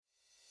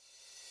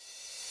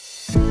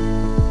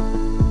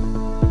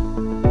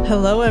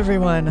Hello,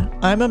 everyone.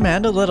 I'm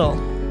Amanda Little.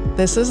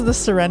 This is the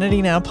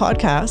Serenity Now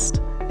podcast,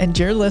 and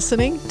you're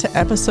listening to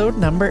episode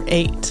number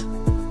 8.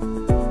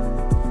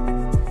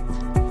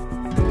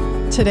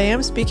 Today,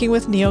 I'm speaking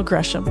with Neil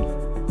Gresham.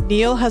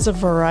 Neil has a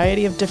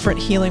variety of different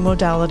healing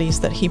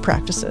modalities that he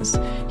practices.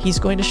 He's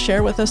going to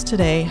share with us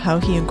today how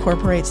he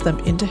incorporates them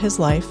into his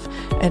life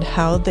and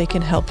how they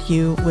can help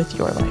you with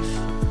your life.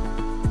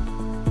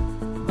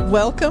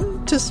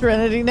 Welcome to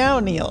Serenity Now,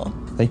 Neil.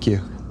 Thank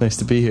you. Nice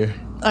to be here.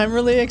 I'm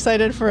really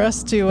excited for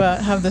us to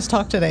have this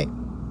talk today.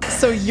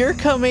 So you're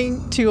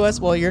coming to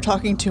us, you're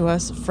talking to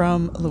us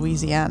from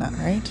Louisiana,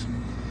 right?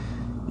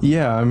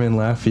 Yeah, I'm in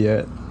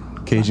Lafayette,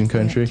 Cajun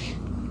country.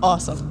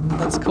 Awesome.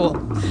 That's cool.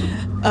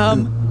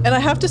 And I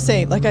have to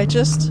say,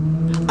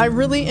 I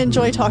really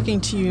enjoy talking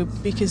to you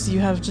because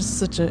you have just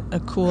such a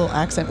cool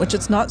accent, which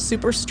it's not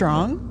super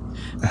strong,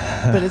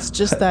 but it's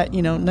just that,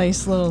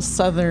 nice little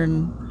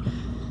Southern,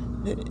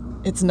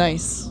 it's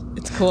nice.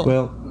 It's cool.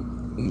 Well,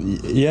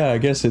 yeah, I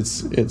guess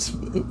it's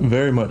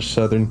very much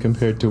Southern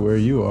compared to where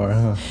you are,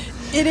 huh?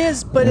 It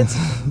is, but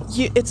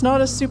it's not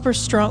a super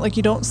strong,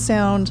 you don't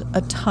sound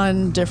a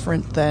ton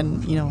different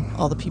than,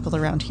 all the people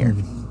around here.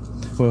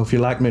 Well, if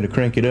you'd like me to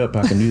crank it up,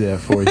 I can do that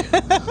for you.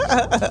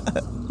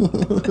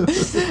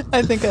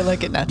 I think I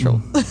like it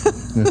natural.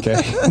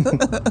 Okay.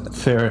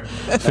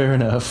 Fair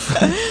enough.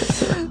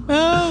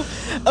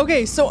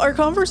 Okay, so our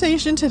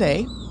conversation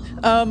today,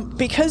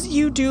 because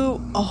you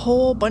do a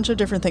whole bunch of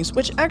different things,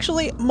 which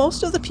actually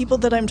most of the people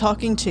that I'm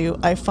talking to,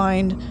 I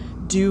find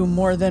do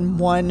more than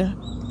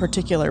one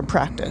particular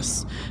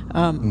practice.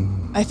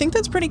 I think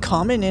that's pretty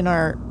common in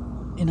our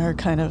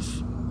kind of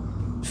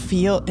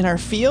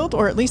field,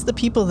 or at least the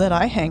people that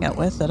I hang out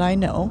with that I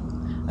know.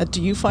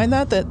 Do you find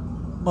that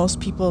most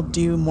people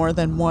do more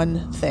than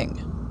one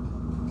thing?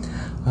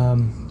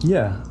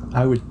 Yeah,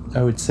 I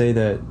would say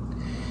that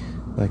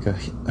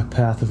a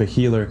path of a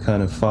healer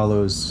kind of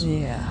follows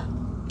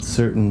a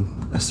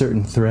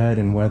certain thread,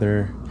 and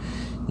whether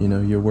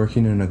you're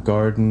working in a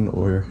garden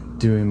or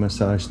doing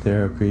massage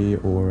therapy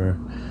or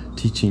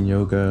teaching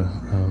yoga,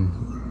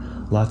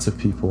 lots of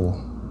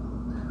people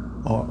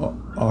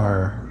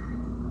are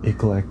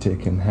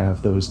eclectic and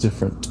have those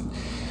different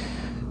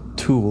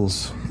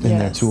tools in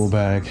their tool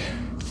bag.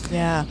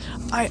 Yeah,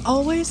 I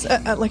always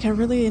I like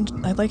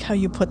how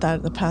you put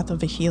that, the path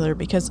of a healer,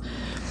 because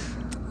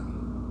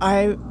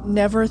I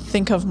never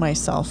think of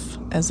myself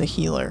as a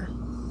healer,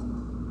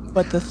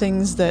 but the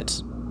things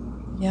that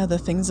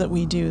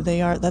we do,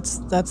 that's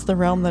the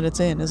realm that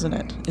it's in, isn't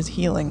it? Is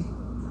healing.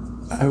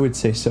 I would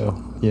say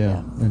so.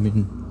 Yeah. I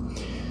mean,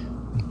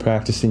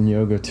 practicing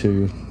yoga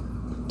to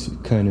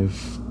kind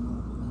of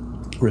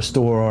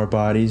restore our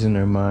bodies and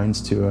our minds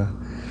to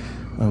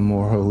a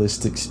more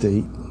holistic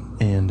state,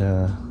 and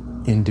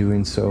in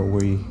doing so,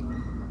 we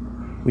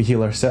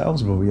heal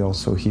ourselves, but we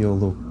also heal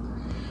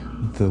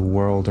the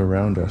world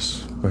around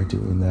us by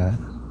doing that.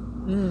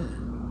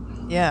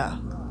 Yeah,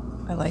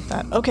 I like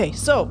that. Okay,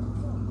 so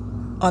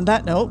on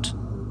that note,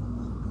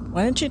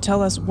 why don't you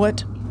tell us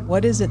what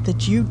is it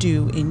that you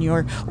do in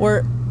your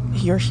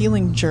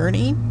healing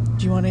journey?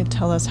 Do you want to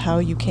tell us how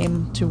you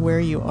came to where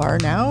you are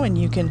now, and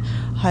you can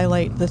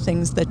highlight the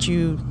things that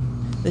you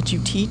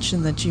teach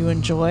and that you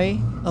enjoy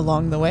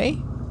along the way?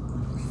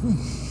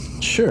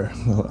 Sure.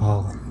 Well,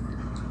 I'll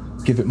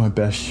give it my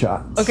best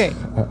shot. Okay.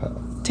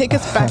 Take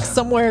us back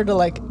somewhere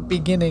to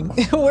beginning,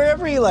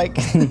 wherever you like.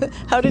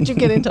 How did you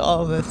get into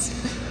all of this?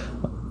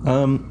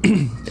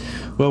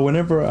 Well,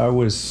 whenever I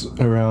was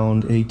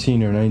around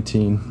 18 or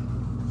 19,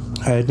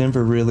 I had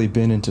never really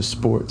been into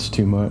sports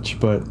too much,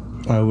 but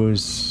I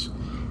was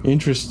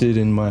interested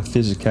in my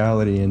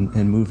physicality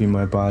and moving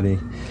my body.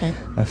 Okay.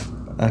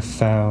 I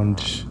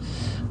found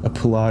a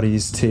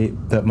Pilates tape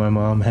that my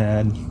mom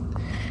had,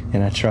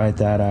 and I tried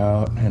that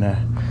out, and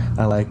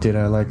I liked it.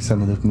 I liked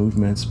some of the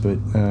movements, but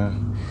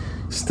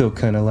still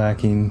kind of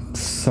lacking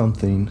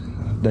something.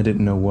 I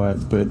didn't know what,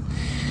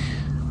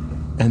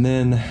 and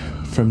then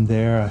from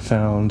there I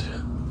found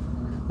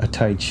a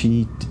Tai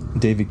Chi,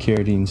 David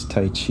Carradine's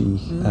Tai Chi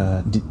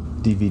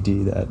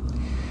DVD that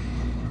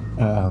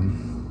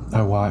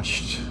I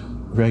watched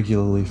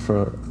regularly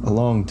for a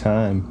long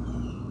time.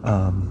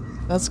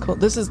 That's cool.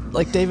 This is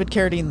David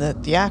Carradine,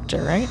 the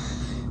actor, right?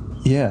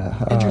 Yeah.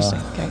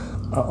 Interesting. Okay.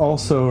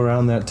 Also,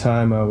 around that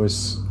time, I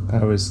was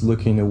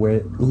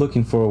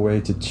looking for a way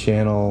to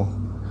channel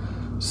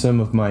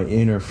some of my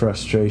inner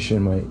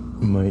frustration,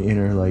 my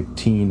inner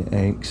teen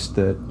angst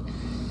that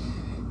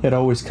had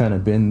always kind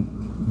of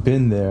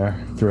been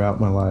there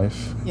throughout my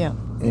life. Yeah.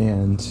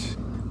 And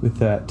with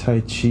that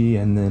Tai Chi,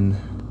 and then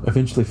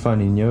eventually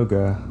finding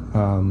yoga,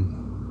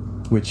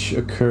 which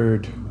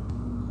occurred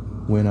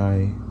when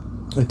I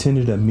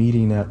attended a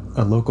meeting at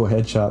a local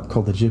head shop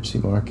called the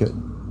Gypsy Market.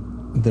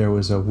 There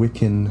was a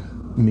Wiccan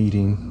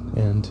meeting,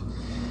 and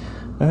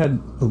I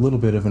had a little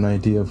bit of an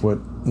idea of what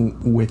the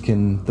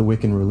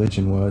Wiccan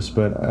religion was,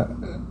 but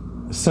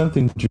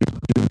something drew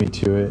me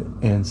to it,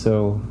 and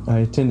so I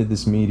attended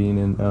this meeting,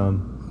 and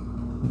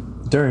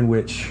during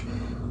which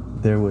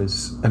there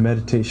was a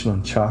meditation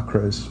on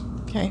chakras.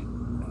 Okay.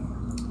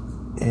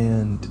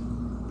 And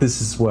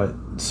this is what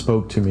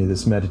spoke to me,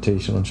 this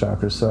meditation on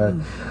chakras. So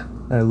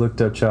I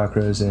looked up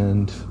chakras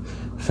and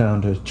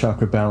found a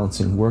chakra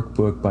balancing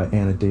workbook by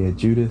Anna Dea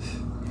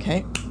Judith.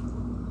 Okay.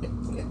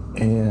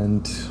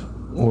 And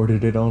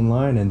ordered it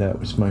online, and that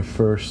was my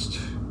first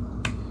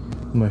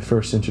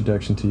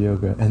introduction to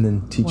yoga. And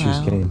then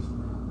teachers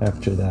came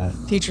after that.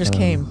 Teachers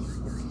came.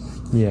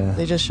 Yeah.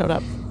 They just showed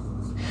up.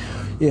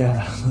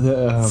 Yeah.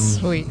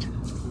 Sweet.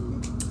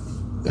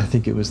 I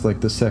think it was like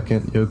the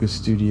second yoga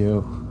studio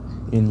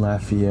in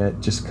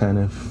Lafayette just kind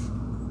of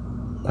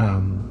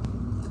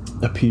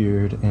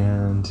appeared,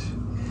 and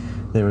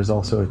there was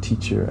also a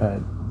teacher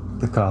at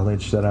the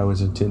college that I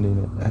was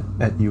attending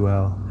at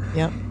UL.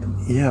 Yeah.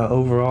 Yeah,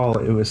 overall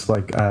it was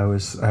like I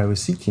was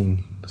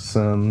seeking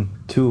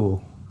some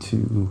tool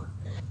to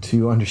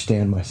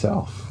understand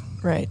myself.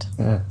 Right.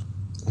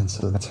 And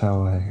so that's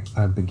how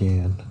I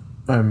began.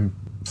 I'm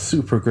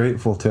super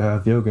grateful to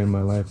have yoga in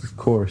my life, of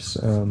course.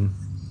 And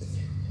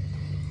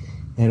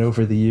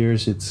over the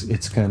years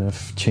it's kind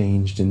of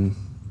changed in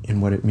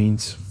what it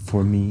means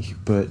for me,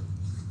 but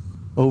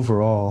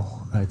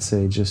overall I'd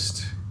say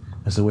just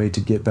as a way to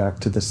get back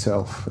to the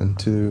self and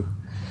to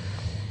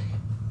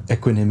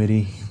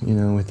equanimity,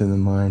 within the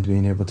mind,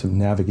 being able to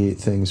navigate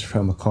things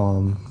from a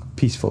calm,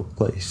 peaceful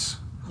place.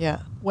 Yeah.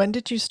 When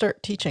did you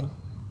start teaching?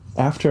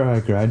 After I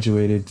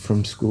graduated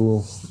from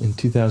school in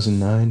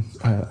 2009,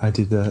 I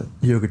did the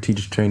yoga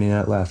teacher training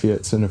at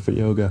Lafayette Center for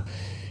Yoga,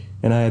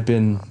 and I've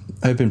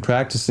been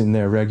practicing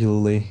there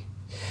regularly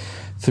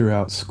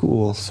throughout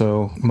school.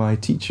 So my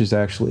teachers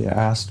actually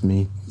asked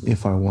me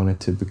if I wanted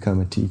to become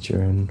a teacher,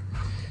 and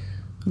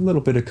a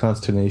little bit of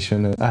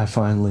consternation. I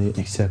finally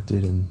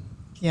accepted and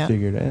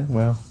figured,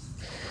 well,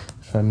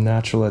 if I'm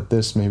natural at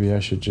this, maybe I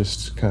should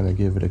just kind of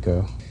give it a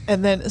go.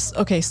 And then,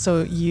 okay,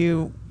 so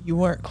you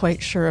weren't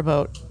quite sure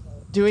about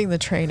doing the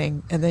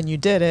training, and then you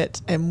did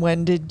it. And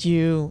when did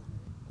you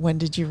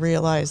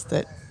realize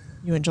that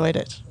you enjoyed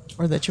it,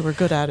 or that you were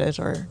good at it,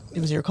 or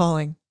it was your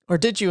calling? Or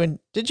did you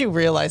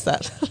realize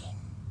that?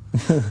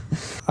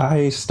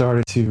 I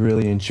started to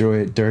really enjoy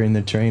it during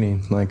the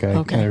training. Like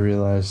I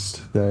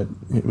realized that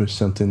it was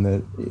something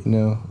that,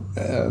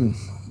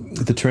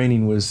 the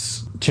training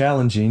was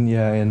challenging,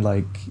 and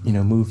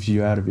moves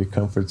you out of your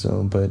comfort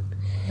zone, but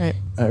right.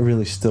 I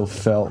really still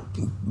felt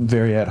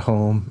very at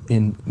home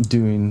in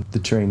doing the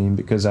training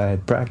because I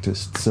had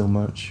practiced so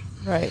much.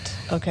 Right.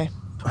 Okay.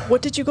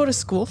 What did you go to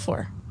school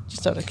for?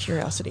 Just out of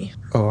curiosity.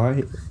 Oh,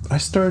 I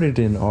started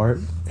in art,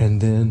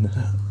 and then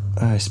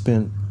I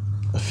spent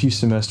a few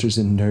semesters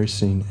in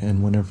nursing,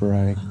 and whenever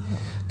I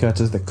got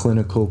to the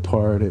clinical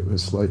part, it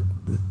was like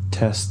the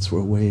tests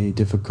were way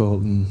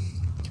difficult, and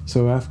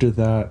so after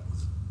that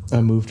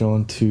I moved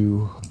on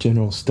to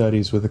general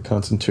studies with a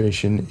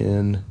concentration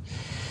in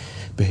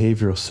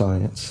behavioral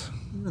science.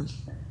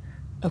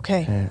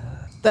 Okay.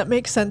 That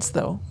makes sense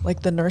though.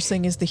 Like the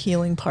nursing is the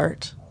healing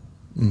part,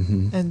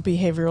 and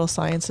behavioral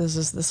sciences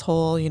is this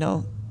whole,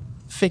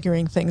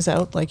 figuring things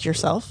out, like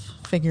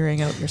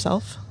figuring out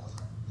yourself.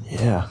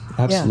 Yeah,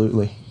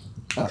 absolutely.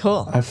 Yeah.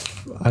 Cool.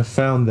 I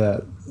found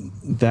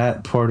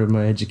that part of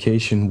my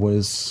education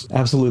was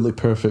absolutely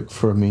perfect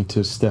for me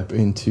to step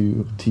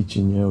into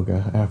teaching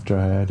yoga after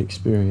I had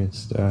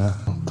experienced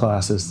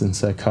classes in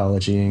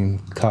psychology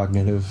and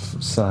cognitive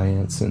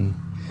science and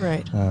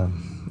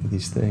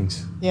these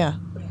things. Yeah.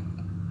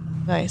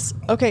 Nice.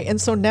 Okay, and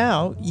so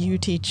now you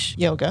teach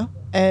yoga,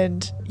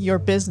 and your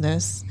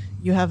business,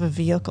 you have a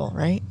vehicle,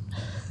 right?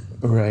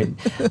 Right.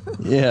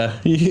 Yeah.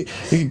 You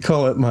could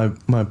call it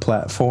my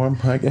platform,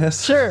 I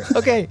guess. Sure.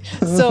 Okay.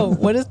 So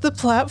what is the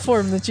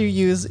platform that you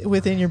use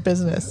within your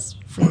business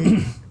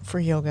for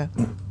yoga,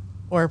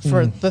 or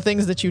for the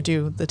things that you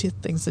do, the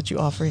things that you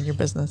offer in your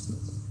business?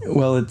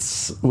 Well,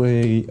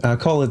 I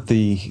call it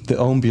the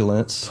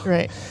Ombulance.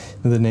 Right.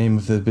 The name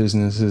of the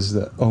business is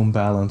the Om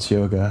Balance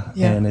Yoga.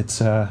 Yeah. And it's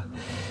a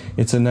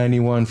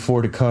 91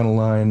 Ford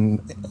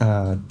Econoline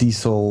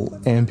diesel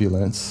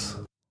ambulance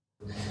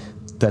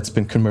that's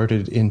been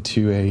converted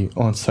into a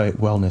on-site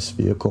wellness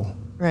vehicle.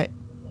 Right.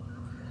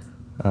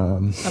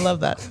 I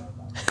love that.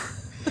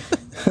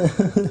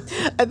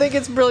 I think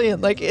it's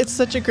brilliant. Like, it's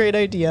such a great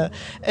idea,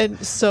 and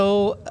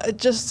so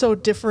just so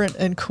different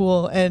and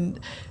cool, and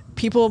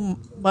people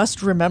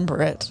must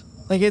remember it.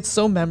 Like, it's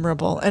so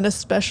memorable, and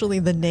especially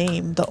the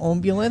name, the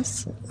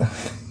Ombulance.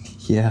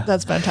 Yeah.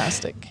 That's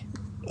fantastic.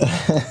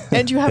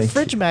 And you have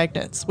fridge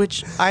magnets,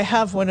 which I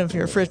have one of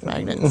your fridge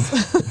magnets.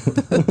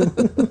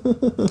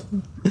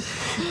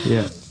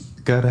 Yeah.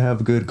 Gotta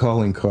have a good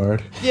calling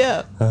card.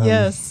 Yeah.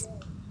 Yes.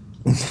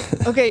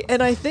 Okay.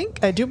 And I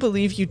do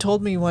believe you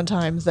told me one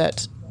time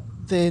that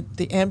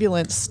the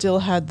ambulance still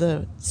had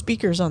the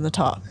speakers on the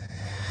top.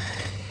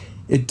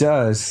 It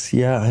does.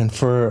 Yeah. And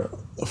for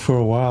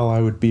a while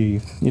I would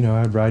be,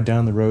 I'd ride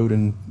down the road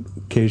and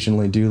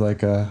occasionally do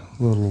like a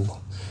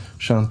little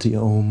Shanti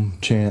Om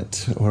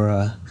chant, or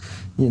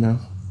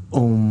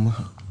Om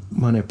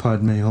Mani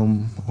Padme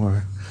Om,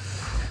 or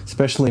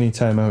especially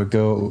anytime I would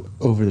go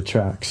over the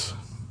tracks.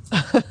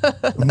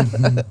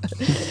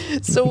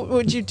 So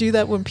would you do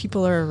that when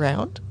people are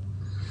around?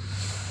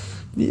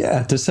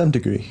 Yeah, to some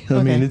degree. I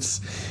Okay. mean,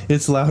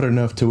 it's loud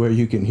enough to where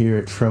you can hear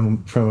it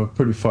from a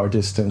pretty far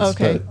distance.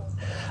 Okay. But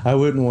I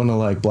wouldn't want to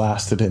like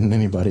blast it in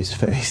anybody's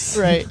face.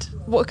 Right.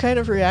 What kind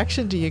of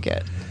reaction do you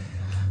get?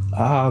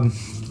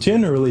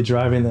 Generally,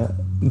 driving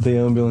the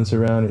ambulance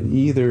around, it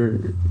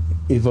either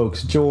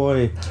evokes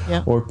joy,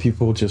 Yeah. or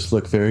people just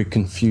look very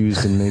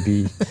confused and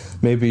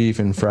maybe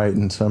even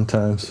frightened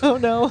sometimes. Oh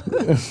no.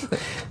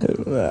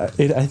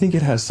 I think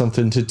it has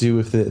something to do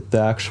with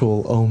the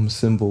actual Ohm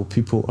symbol.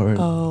 People aren't,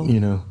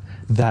 Oh.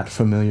 that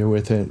familiar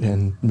with it,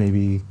 and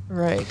maybe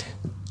Right.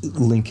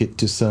 link it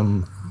to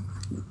some,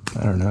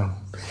 I don't know,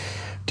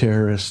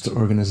 terrorist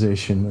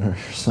organization or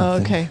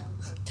something. Okay.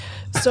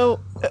 So,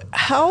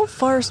 how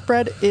far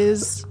spread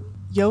is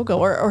yoga,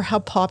 or how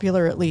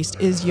popular at least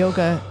is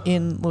yoga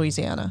in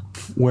Louisiana?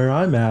 Where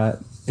I'm at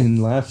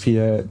in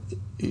Lafayette,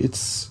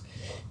 it's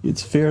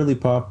fairly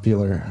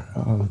popular.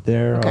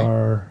 There Okay.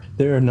 are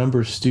a number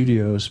of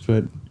studios,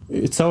 but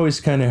it's always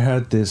kind of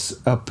had this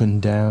up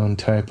and down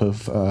type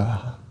of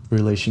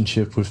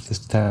relationship with this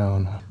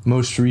town.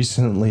 Most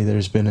recently,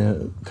 there's been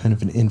a kind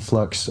of an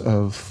influx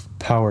of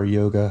power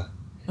yoga,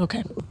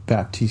 Okay.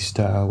 Baptiste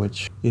style,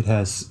 which it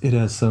has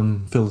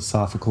some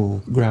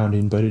philosophical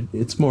grounding, but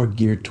it's more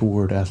geared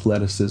toward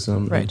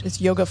athleticism. Right. and It's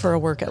yoga for a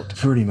workout.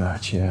 Pretty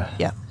much, yeah.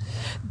 Yeah.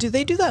 Do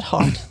they do that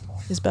hot?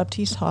 Is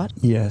Baptiste hot?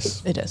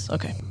 Yes. It is.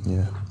 Okay.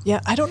 Yeah.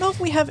 Yeah. I don't know if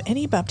we have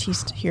any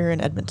Baptiste here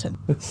in Edmonton.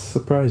 It's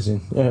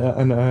surprising,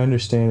 and I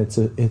understand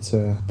it's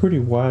a pretty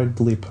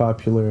widely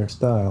popular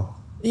style.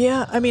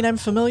 Yeah. I mean, I'm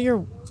familiar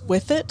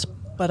with it,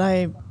 but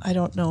I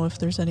don't know if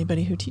there's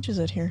anybody who teaches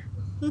it here.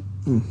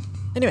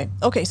 Anyway.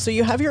 Okay. So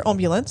you have your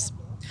ambulance,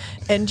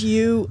 and do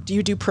you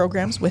do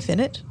programs within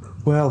it?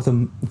 Well,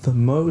 the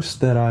most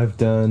that I've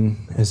done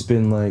has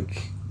been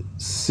like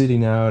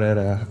sitting out at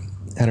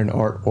an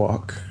art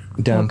walk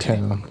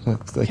downtown,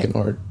 like Okay. an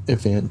art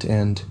event,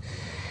 and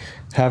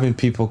having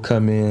people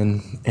come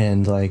in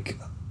and like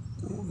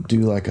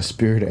do like a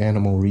spirit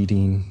animal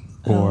reading,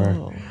 or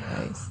Oh,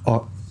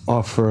 nice.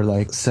 offer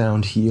like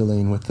sound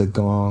healing with the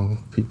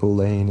gong, people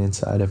laying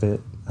inside of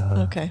it.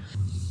 Okay.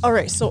 All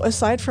right. So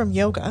aside from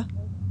yoga,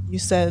 you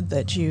said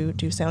that you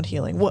do sound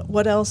healing.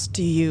 What else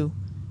do you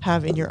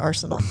have in your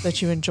arsenal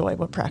that you enjoy?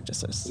 What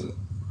practices?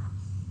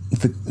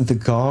 The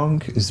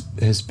gong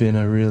has been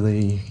a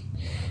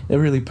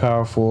really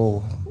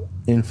powerful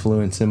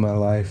influence in my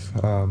life.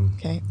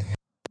 Okay.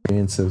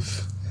 Experience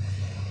of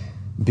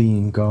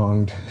being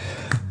gonged.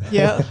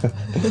 Yeah.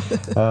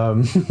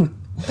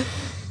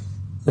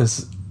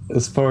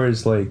 As far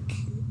as like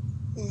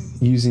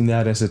using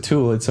that as a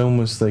tool, it's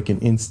almost like an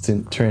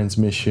instant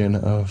transmission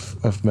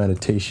of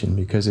meditation,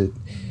 because it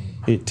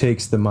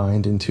takes the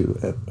mind into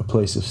a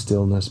place of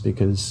stillness,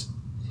 because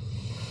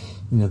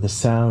the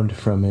sound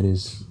from it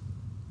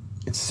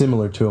it's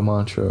similar to a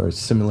mantra, or it's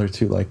similar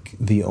to like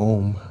the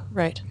Om,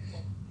 Right.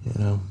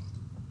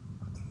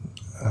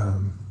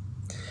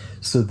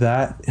 So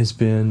that has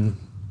been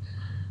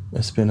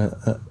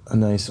a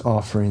nice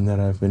offering that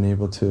I've been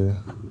able to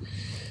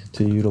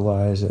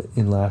utilize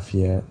in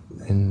Lafayette,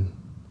 and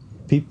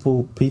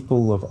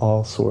people of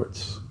all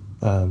sorts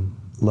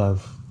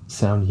love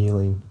sound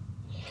healing.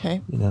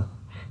 Okay.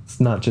 It's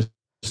not just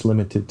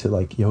limited to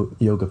like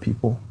yoga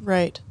people.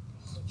 Right.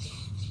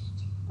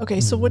 Okay.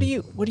 So what do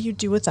you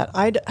do with that?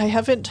 I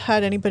haven't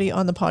had anybody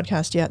on the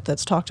podcast yet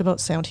that's talked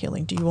about sound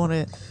healing. Do you want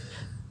to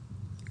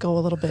go a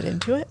little bit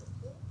into it?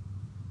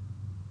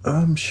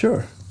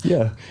 Sure.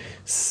 Yeah.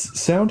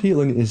 Sound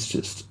healing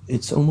is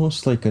it's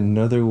almost like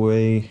another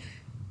way,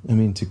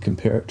 to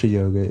compare it to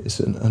yoga, it's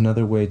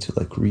another way to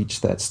like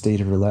reach that state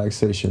of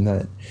relaxation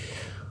that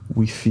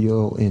we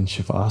feel in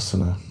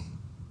Shavasana.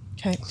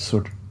 Okay.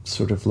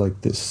 Sort of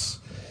like this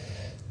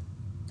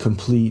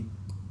complete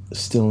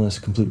stillness,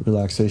 complete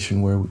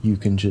relaxation, where you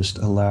can just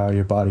allow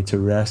your body to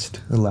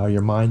rest, allow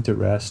your mind to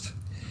rest.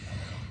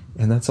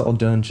 And that's all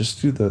done just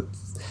through the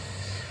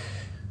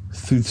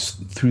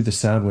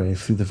sound wave,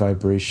 through the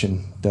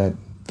vibration that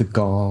the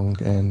gong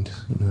and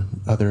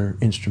other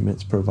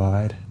instruments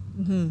provide.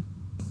 Mm-hmm.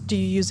 Do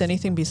you use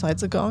anything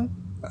besides the gong?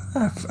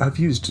 I've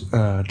used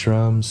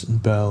drums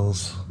and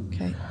bells.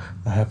 Okay.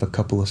 I have a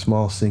couple of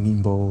small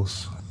singing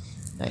bowls.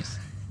 Nice.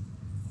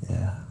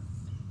 Yeah.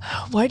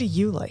 Why do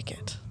you like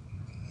it?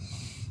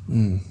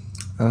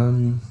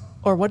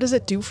 Or what does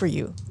it do for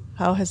you?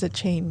 How has it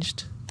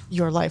changed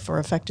your life or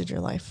affected your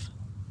life?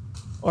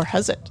 Or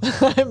has it?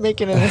 I'm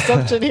making an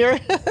assumption here.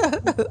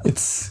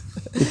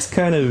 It's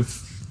kind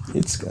of,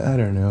 I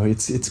don't know,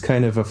 it's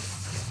kind of a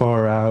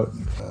far out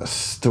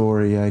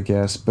story, I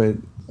guess, but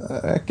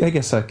I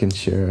guess I can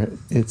share it.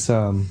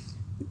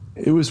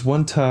 It was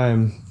one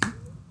time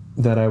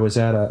that I was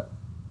at a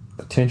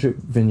Tantric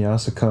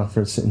Vinyasa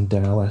conference in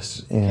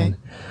Dallas, and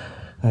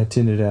I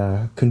attended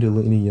a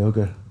Kundalini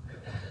yoga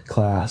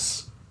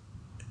class,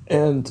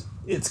 and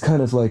it's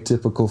kind of like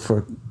typical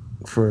for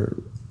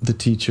the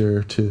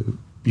teacher to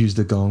use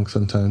the gong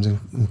sometimes in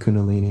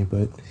Kundalini,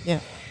 but Yeah.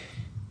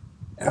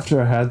 after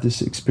I had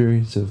this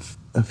experience of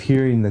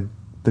hearing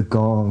the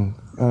gong,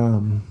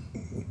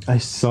 I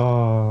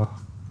saw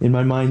in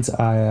my mind's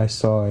eye, I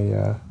saw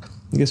I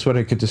guess what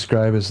I could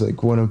describe as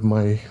like one of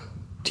my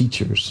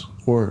teachers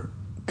or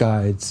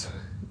guides.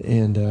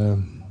 And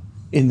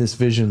in this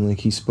vision, like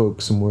he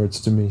spoke some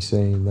words to me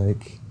saying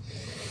like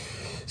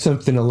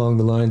something along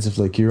the lines of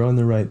like, you're on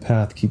the right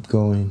path, keep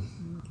going.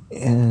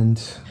 And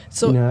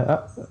so you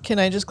know, can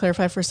I just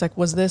clarify for a sec?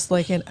 Was this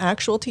like an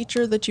actual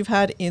teacher that you've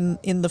had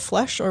in the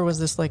flesh, or was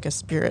this like a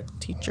spirit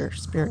teacher,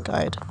 spirit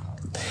guide?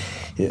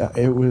 Yeah,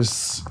 it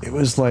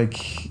was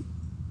like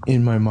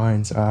in my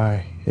mind's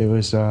eye. It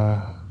was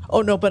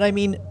Oh no, but I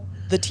mean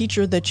the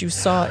teacher that you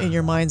saw in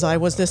your mind's eye,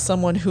 was this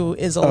someone who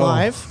is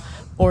alive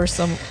or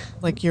some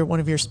like you're one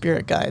of your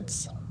spirit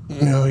guides?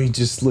 No, he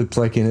just looked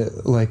like an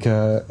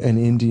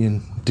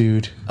Indian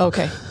dude.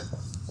 Okay.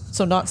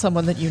 So not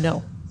someone that you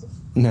know.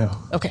 No.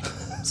 Okay.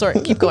 Sorry,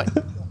 keep going.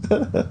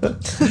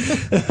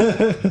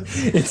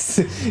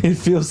 It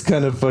feels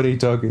kind of funny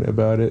talking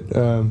about it.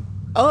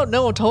 Oh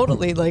no,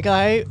 totally. Like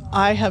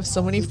I have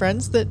so many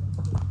friends that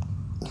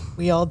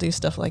we all do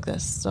stuff like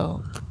this.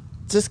 So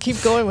just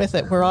keep going with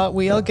it.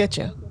 We all get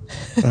you.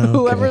 Okay,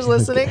 Whoever's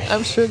listening,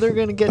 I'm sure they're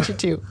going to get you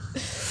too.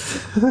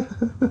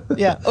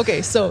 Yeah.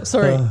 Okay. So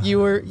sorry, you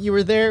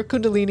were there,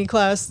 Kundalini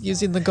class,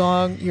 using the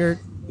gong.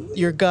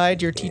 Your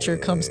guide, your teacher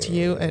comes to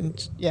you,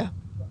 and yeah.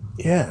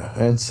 Yeah,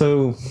 and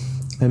so,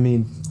 I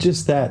mean,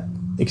 just that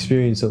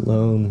experience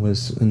alone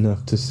was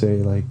enough to say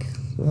like,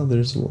 well,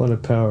 there's a lot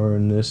of power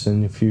in this,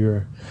 and if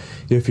you're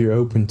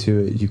open to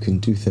it, you can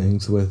do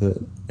things with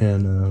it.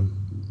 And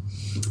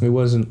it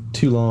wasn't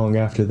too long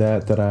after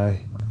that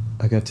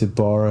I got to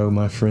borrow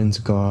my friend's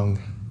gong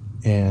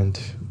and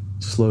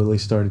slowly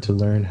started to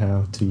learn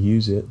how to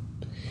use it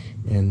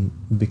and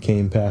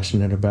became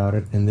passionate about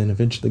it, and then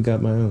eventually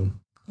got my own.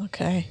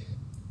 Okay.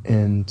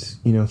 And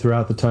you know,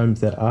 throughout the times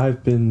that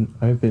I've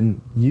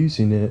been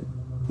using it,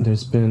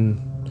 there's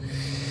been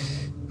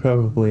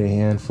probably a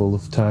handful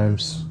of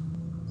times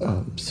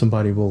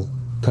somebody will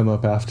come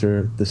up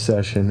after the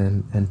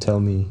session and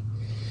tell me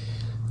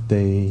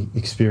they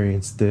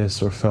experienced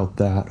this or felt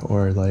that,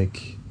 or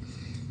like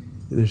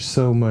there's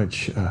so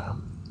much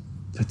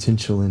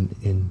potential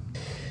in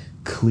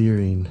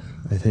clearing,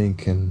 I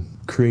think, and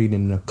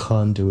creating a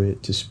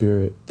conduit to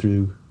spirit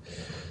through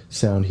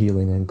sound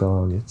healing and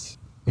gong. It's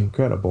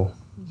incredible.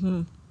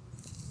 Mm-hmm.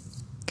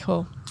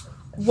 Cool.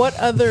 What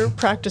other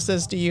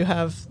practices do you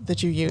have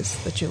that you use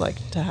that you like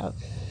to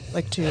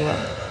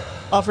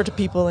offer to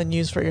people and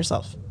use for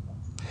yourself?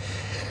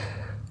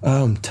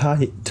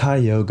 Thai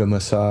yoga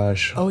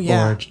massage. Oh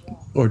yeah.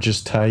 Or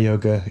just Thai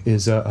yoga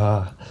is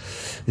a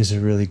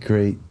really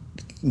great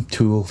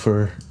tool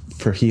for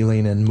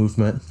healing and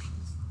movement.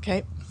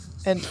 Okay,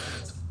 and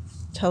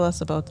tell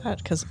us about that,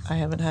 because I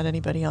haven't had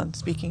anybody on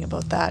speaking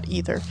about that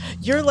either.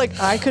 You're like,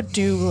 I could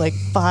do like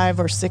 5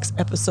 or 6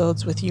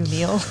 episodes with you,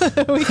 Neil.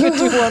 We could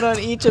do one on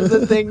each of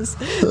the things,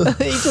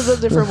 each of the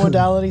different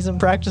modalities and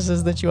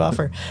practices that you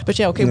offer. But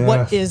yeah, okay,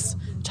 What is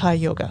Thai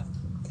yoga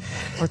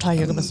or Thai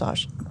yoga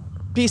massage?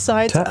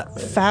 Besides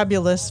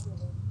fabulous.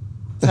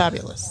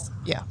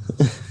 Yeah.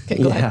 Okay,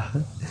 go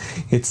ahead.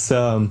 It's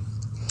a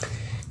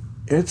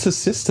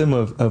system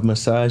of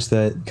massage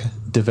that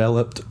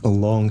developed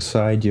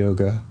alongside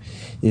yoga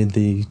in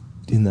the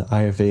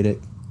Ayurvedic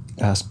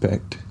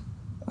aspect.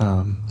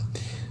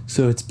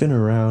 So it's been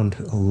around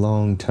a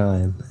long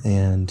time,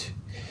 and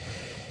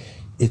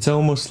it's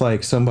almost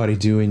like somebody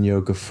doing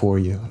yoga for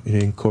you.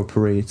 It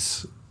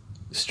incorporates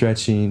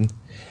stretching,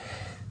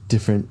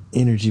 different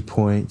energy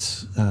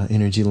points,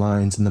 energy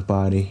lines in the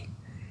body,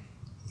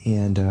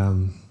 and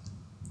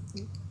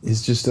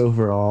it's just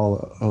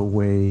overall a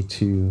way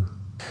to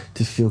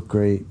feel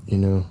great, you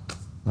know.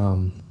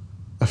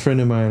 A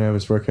friend of mine I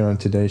was working on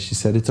today, she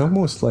said it's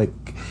almost like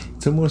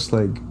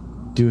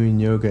doing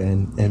yoga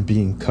and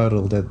being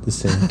cuddled at the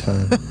same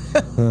time.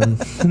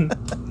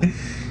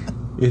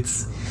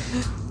 It's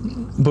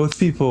both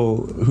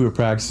people who are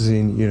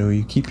practicing, you know,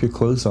 you keep your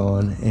clothes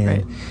on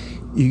and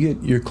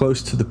you're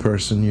close to the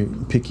person, you're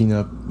picking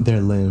up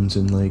their limbs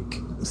and like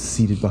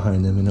seated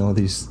behind them, and all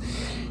these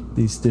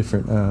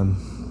different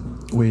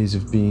ways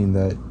of being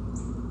that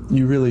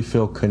you really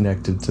feel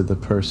connected to the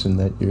person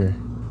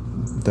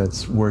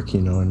that's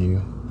working on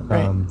you.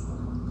 Right.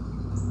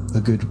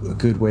 A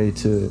good way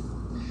to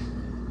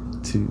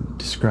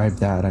describe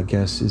that, I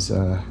guess, is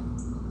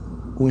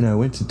when I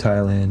went to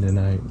Thailand and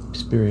I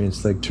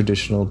experienced like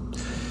traditional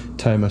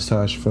Thai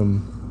massage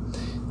from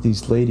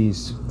these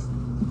ladies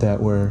that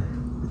were,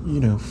 you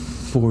know,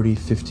 40,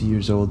 50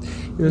 years old.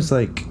 It was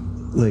like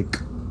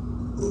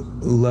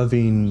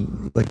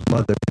loving, like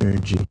mother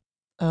energy.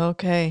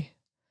 Okay.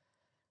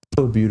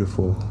 So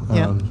beautiful.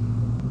 Yeah.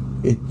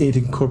 It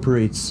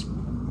incorporates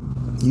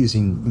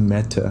using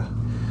metta,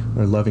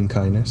 or loving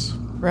kindness.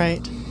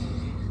 Right.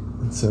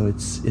 And so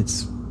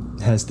it's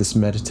has this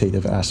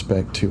meditative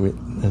aspect to it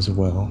as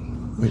well,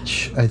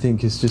 which I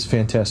think is just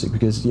fantastic,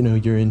 because, you know,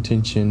 your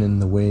intention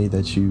and the way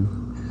that you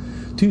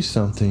do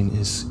something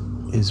is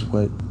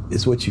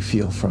what you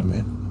feel from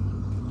it.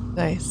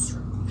 Nice.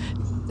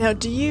 Now,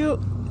 do you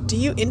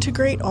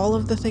integrate all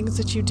of the things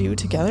that you do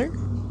together,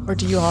 or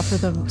do you offer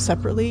them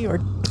separately,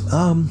 or?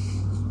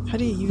 How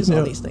do you use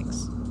all these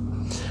things?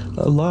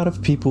 A lot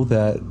of people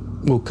that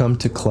will come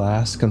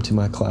to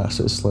my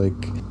classes, like,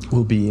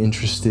 will be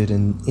interested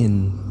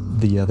in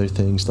the other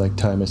things like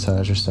Thai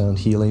massage or sound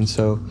healing.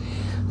 So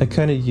I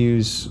kind of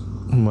use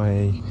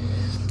my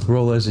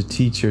role as a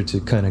teacher to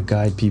kind of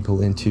guide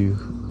people into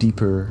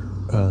deeper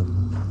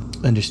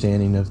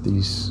understanding of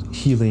these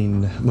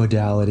healing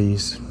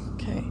modalities.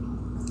 Okay.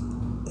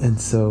 And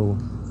so,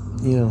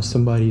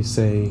 somebody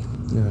say,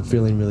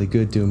 feeling really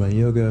good doing my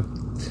yoga.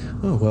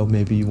 Oh, well,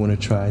 maybe you want to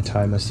try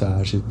Thai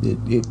massage.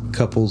 It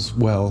couples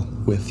well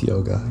with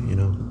yoga,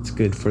 It's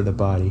good for the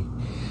body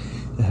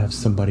to have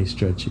somebody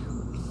stretch you.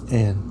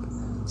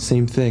 And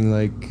same thing,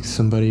 like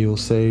somebody will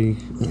say,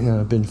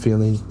 I've been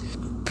feeling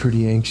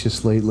pretty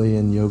anxious lately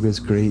and yoga's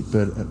great,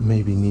 but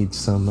maybe need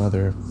some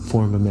other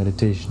form of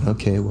meditation.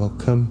 Okay, well,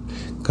 come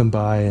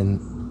by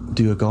and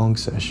do a gong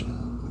session.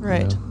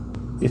 Right.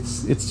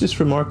 It's just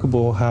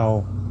remarkable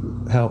how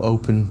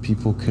open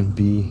people can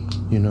be,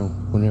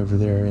 whenever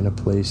they're in a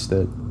place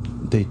that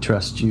they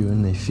trust you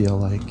and they feel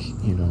like,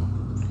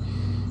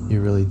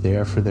 you're really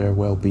there for their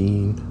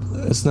well-being.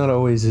 It's not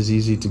always as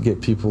easy to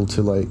get people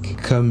to like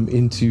come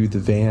into the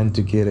van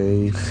to get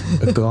a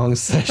gong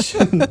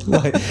session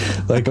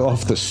like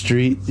off the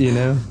street,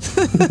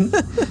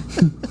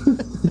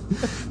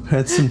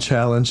 Had some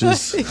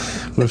challenges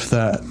with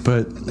that,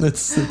 but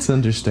it's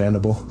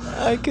understandable.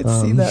 I could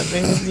see that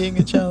maybe being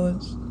a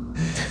challenge.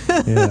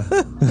 Yeah.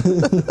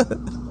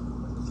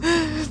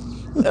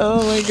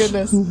 Oh my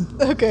goodness.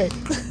 Okay.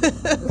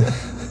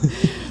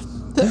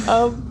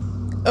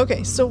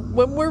 Okay, so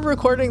when we're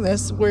recording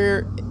this,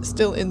 we're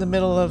still in the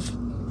middle of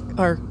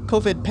our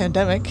COVID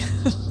pandemic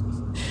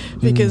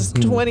because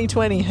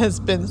 2020 has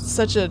been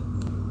such a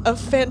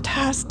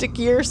fantastic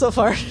year so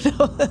far.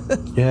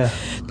 Yeah.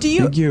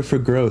 Big year for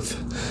growth.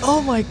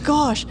 Oh my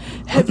gosh.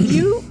 Have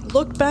you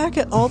looked back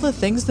at all the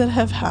things that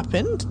have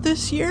happened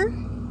this year?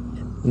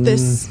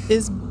 This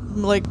is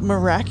like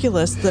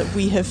miraculous that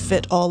we have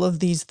fit all of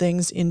these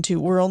things into.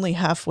 We're only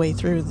halfway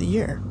through the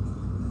year.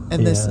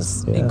 And this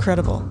is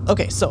incredible.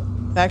 Okay, so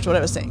back to what I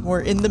was saying.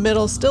 We're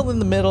still in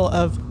the middle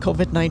of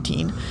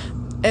COVID-19.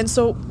 And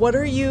so what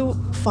are you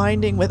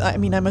finding with,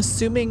 I'm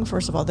assuming,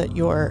 first of all, that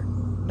you're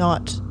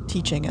not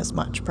teaching as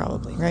much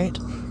probably, right?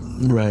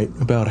 Right,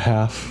 about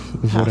half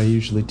of what I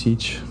usually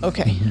teach.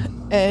 Okay.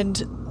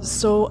 And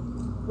so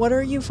what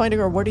are you finding,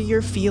 or what are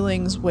your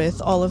feelings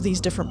with all of these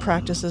different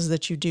practices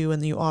that you do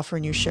and you offer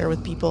and you share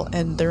with people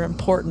and their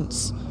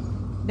importance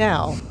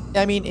now?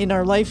 In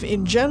our life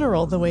in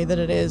general, the way that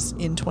it is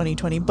in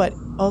 2020, but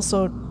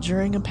also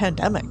during a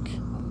pandemic.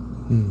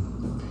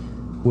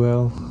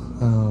 Well,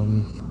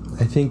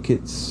 I think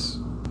it's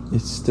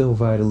still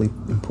vitally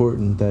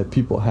important that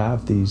people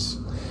have these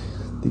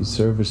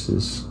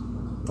services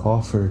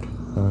offered.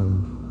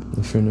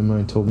 A friend of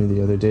mine told me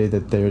the other day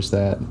that there's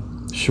that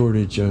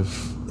shortage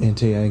of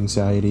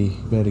anti-anxiety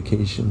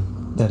medication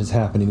that is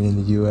happening in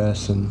the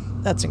U.S. and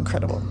that's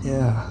incredible.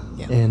 Yeah.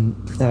 And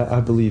I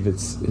believe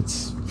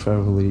it's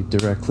probably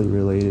directly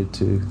related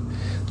to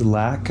the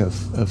lack of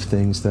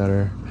things that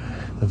are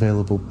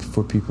available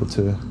for people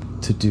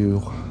to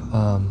do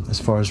as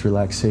far as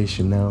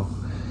relaxation. Now,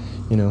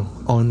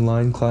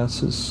 online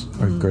classes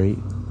are great.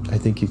 I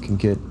think you can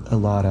get a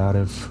lot out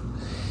of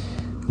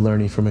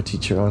learning from a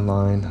teacher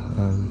online.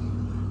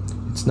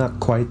 It's not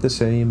quite the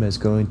same as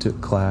going to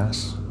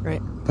class.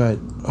 Right. But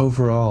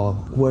overall,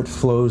 what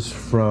flows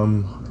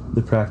from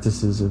the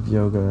practices of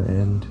yoga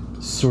and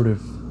sort of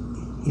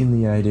in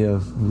the idea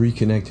of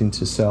reconnecting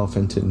to self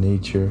and to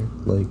nature,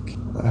 like,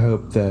 I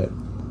hope that,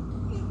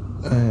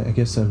 I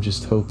guess I'm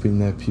just hoping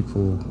that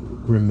people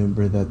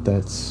remember that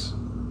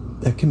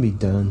can be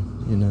done,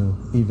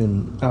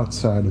 even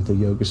outside of the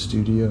yoga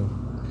studio.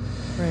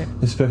 Right.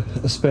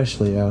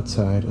 Especially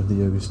outside of the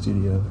yoga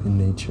studio in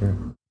nature.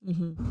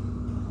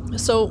 Mm-hmm.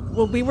 So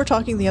when we were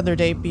talking the other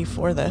day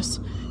before this,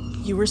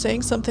 you were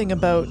saying something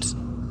about,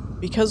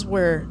 because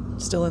we're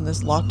still in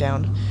this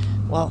lockdown,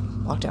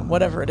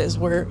 whatever it is,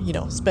 we're,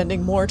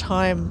 spending more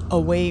time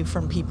away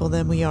from people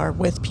than we are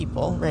with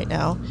people right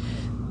now,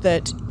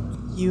 that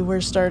you were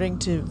starting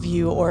to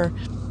view, or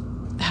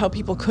how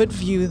people could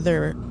view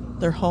their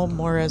home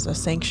more as a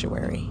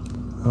sanctuary.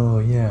 Oh,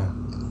 yeah.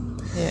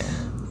 Yeah.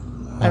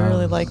 I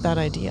really like that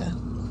idea.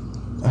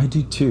 I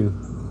do too.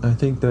 I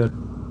think that,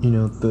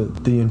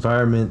 the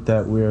environment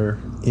that we're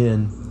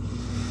in,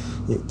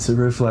 it's a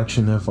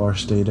reflection of our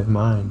state of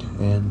mind,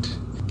 and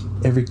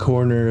every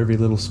corner, every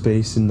little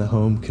space in the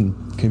home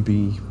can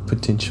be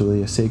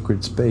potentially a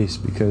sacred space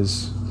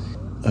because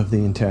of the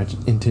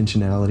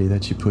intentionality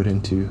that you put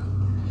into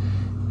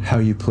how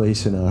you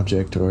place an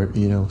object, or,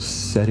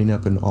 setting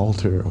up an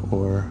altar,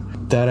 or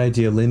that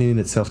idea lending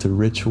itself to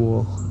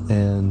ritual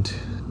and,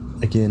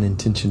 again,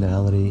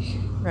 intentionality.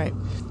 Right.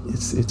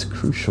 It's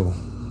crucial,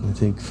 I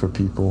think, for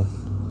people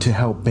to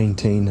help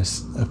maintain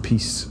a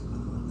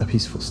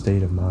peaceful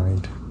state of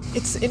mind.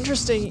 It's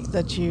interesting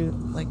that you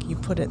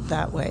put it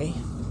that way,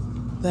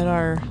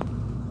 that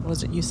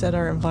you said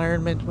our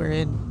environment we're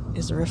in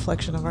is a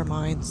reflection of our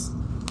minds.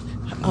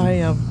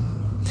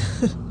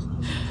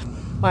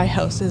 My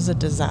house is a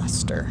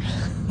disaster.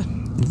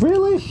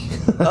 Really?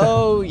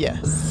 Oh,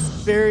 yes.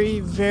 Very,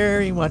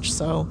 very much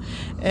so.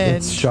 And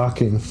It's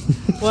shocking.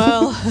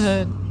 well,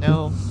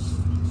 no.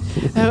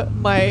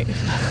 My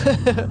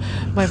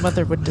my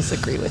mother would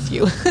disagree with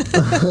you.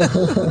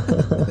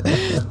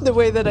 The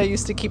way that I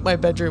used to keep my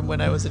bedroom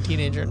when I was a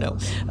teenager, no.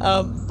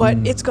 But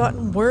it's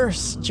gotten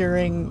worse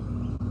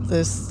during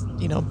this,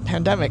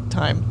 pandemic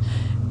time.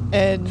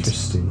 And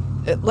Interesting.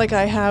 like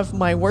I have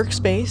my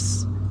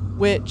workspace,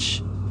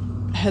 which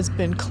has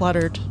been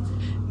cluttered,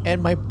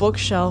 and my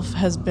bookshelf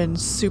has been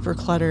super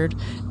cluttered,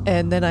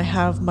 and then I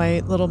have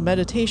my little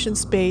meditation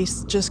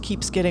space just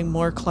keeps getting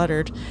more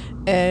cluttered,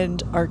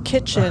 and our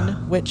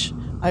kitchen, which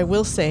I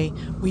will say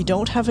we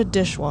don't have a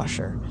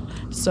dishwasher,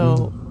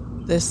 so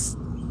this,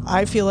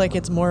 I feel like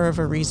it's more of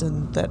a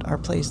reason that our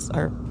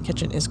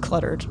kitchen is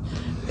cluttered.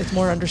 It's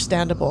more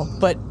understandable,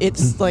 but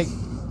it's like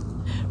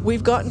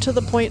we've gotten to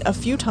the point a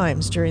few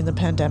times during the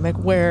pandemic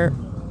where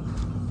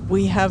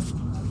we have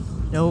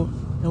no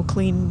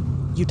clean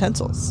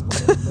utensils.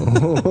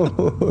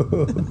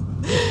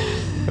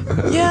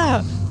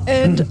 Yeah,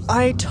 and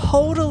I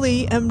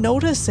totally am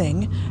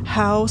noticing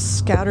how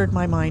scattered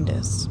my mind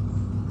is.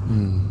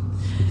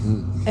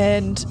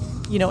 And,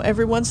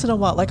 every once in a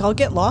while, like I'll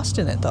get lost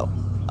in it though.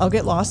 I'll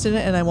get lost in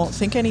it and I won't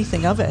think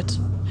anything of it.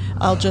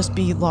 I'll just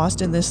be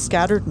lost in this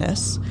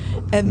scatteredness.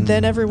 And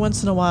then every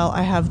once in a while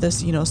I have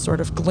this, sort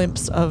of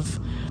glimpse of,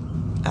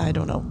 I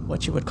don't know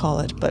what you would call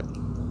it, but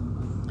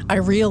I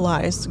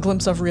realize,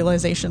 glimpse of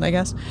realization, I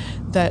guess,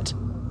 that,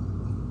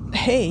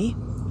 hey,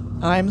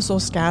 I'm so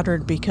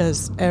scattered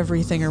because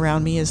everything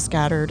around me is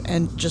scattered.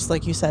 And just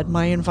like you said,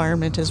 my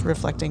environment is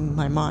reflecting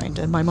my mind,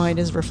 and my mind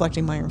is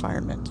reflecting my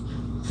environment.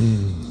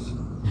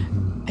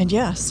 And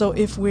yeah, so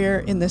if we're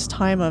in this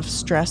time of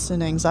stress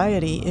and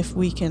anxiety, if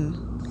we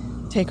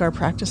can take our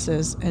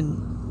practices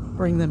and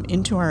bring them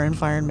into our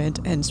environment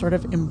and sort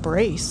of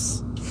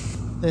embrace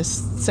this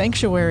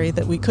sanctuary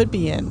that we could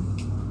be in,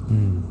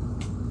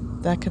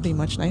 that could be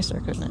much nicer,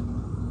 couldn't it?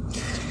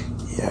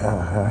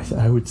 Yeah,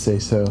 I would say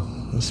so,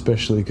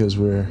 especially because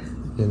we're,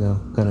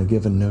 kind of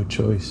given no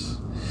choice.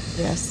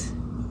 Yes.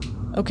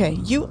 Okay,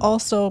 you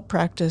also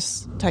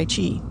practice Tai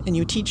Chi, and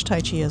you teach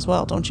Tai Chi as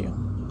well, don't you?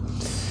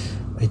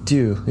 I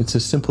do. It's a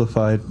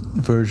simplified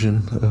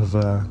version of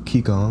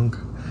Qigong.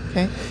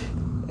 Okay.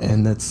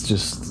 And that's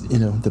just,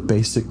 the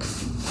basic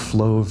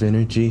flow of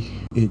energy.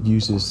 It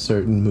uses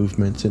certain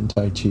movements in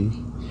Tai Chi.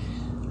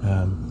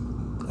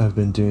 I've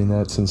been doing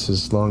that since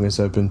as long as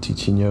I've been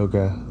teaching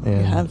yoga. And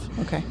You have?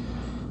 Okay.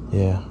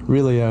 yeah,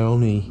 really, I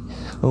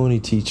only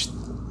teach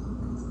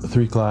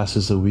 3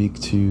 classes a week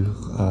to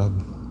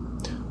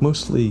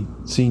mostly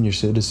senior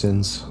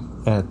citizens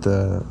at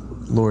the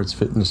Lord's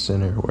Fitness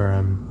Center where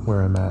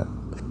I'm at.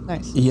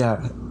 Nice.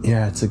 Yeah,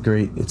 it's a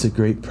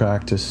great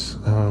practice.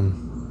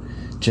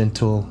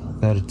 Gentle,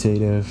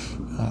 meditative,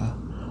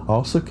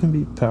 also can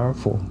be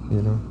powerful.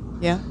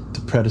 Yeah.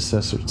 The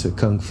predecessor to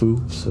Kung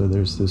Fu. So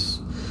there's this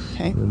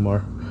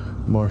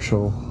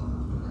martial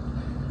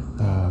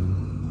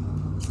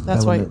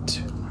That's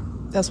element.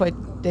 That's why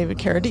David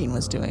Carradine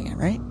was doing it,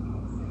 right?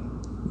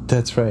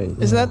 That's right.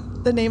 Is that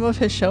the name of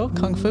his show,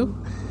 Kung Fu?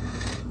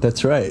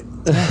 That's right.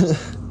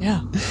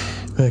 Yeah.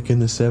 Back in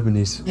the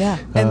 70s. Yeah.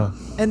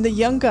 And the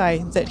young guy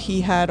that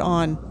he had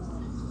on,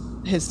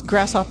 his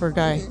grasshopper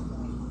guy,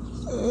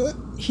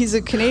 he's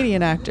a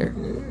Canadian actor.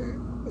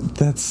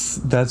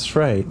 That's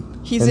right.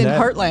 He's in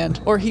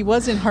Heartland, or he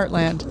was in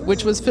Heartland,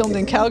 which was filmed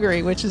in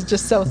Calgary, which is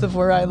just south of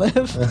where I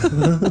live.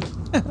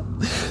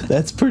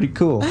 That's pretty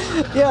cool.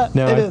 Yeah,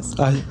 Now, it is.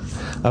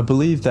 I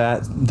believe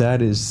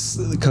that is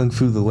Kung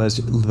Fu: The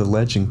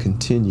Legend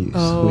Continues,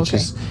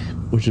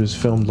 which was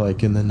filmed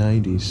like in the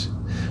 90s.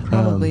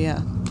 Probably,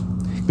 yeah.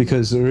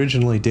 Because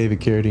originally David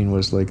Carradine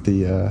was like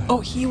the.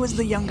 He was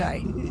the young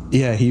guy.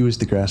 Yeah, he was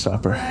the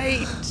grasshopper.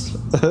 Right.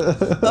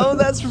 Oh,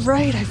 that's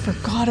right. I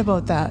forgot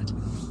about that.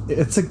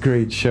 It's a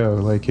great show.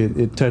 Like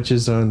it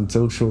touches on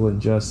social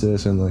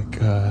injustice and like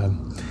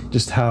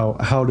just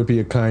how to be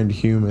a kind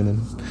human,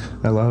 and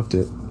I loved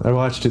it. I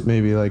watched it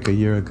maybe like a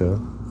year ago.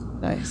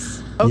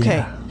 Nice. Okay.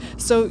 Yeah.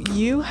 So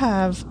you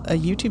have a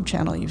YouTube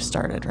channel you've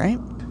started, right?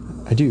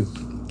 I do.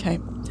 Okay.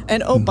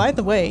 And by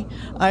the way,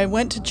 I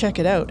went to check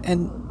it out,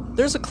 and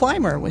there's a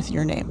climber with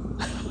your name.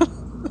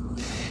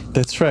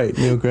 That's right,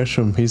 Neil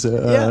Gresham. He's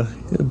a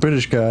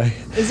British guy.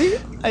 Is he?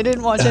 I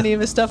didn't watch any of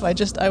his stuff.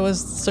 I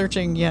was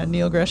searching,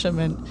 Neil Gresham,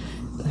 and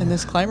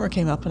this climber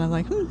came up, and I'm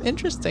like,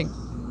 interesting.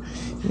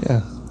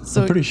 Yeah.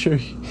 So, I'm pretty sure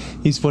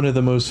he's one of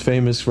the most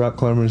famous rock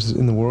climbers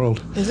in the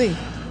world. Is he?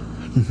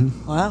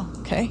 Mm-hmm. Wow.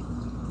 Okay.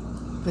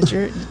 But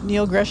you're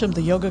Neil Gresham,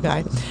 the yoga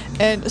guy,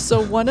 and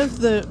so one of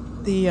the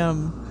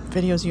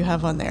videos you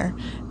have on there,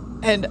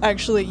 and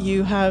actually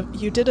you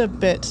did a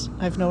bit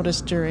I've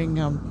noticed during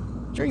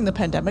the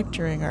pandemic,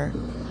 during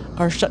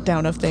our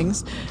shutdown of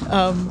things,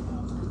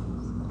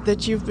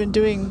 that you've been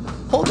doing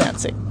pole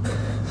dancing.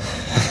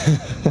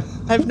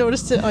 I've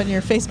noticed it on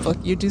your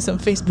Facebook. You do some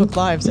Facebook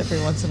Lives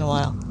every once in a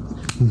while.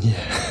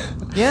 Yeah.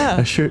 Yeah.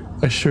 I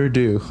sure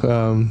do.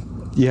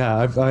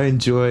 I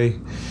enjoy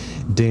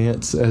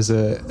dance as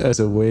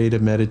a way to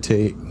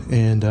meditate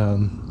and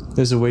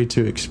as a way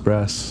to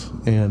express.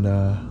 And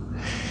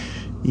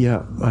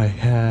yeah, I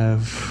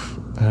have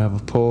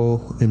a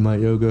pole in my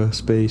yoga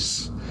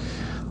space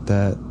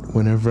that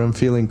whenever I'm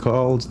feeling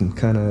called and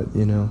kind of,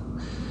 you know,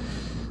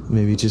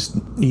 maybe just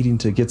needing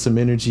to get some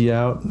energy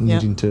out,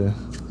 needing to,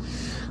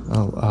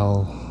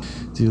 I'll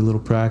do a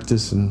little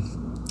practice and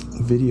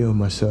video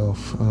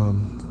myself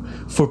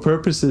for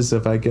purposes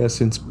of, I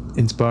guess,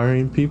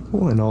 inspiring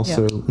people, and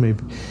also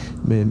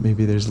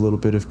maybe there's a little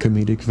bit of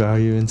comedic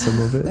value in some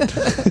of it.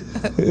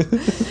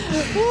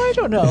 Well, I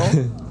don't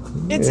know.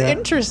 It's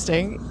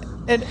interesting,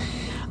 and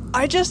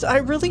I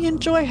really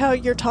enjoy how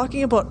you're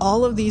talking about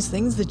all of these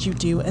things that you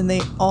do, and they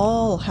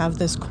all have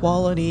this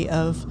quality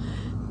of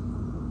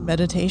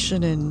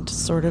meditation and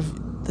sort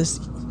of this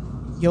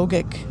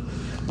yogic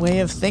way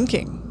of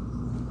thinking.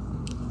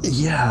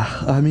 Yeah,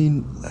 I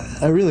mean,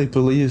 I really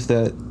believe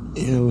that,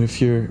 you know,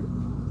 if you're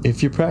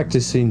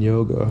practicing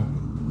yoga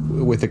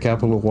with a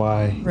capital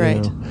Y,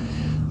 right, you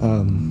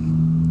know,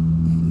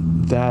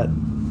 that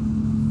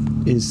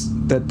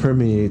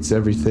permeates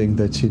everything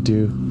that you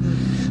do.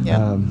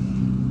 Yeah.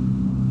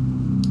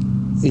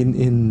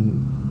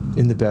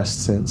 In the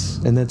best sense,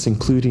 and that's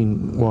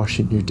including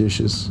washing your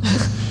dishes.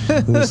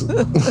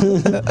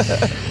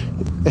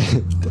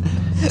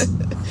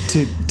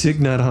 Thich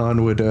Nhat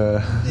Hanh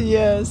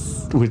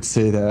would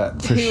say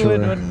that for he sure.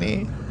 would, wouldn't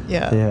he?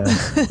 Yeah. Yes.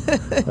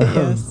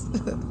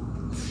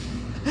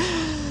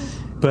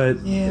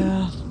 But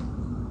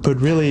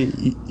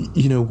really,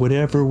 you know,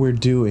 whatever we're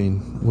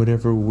doing,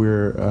 whatever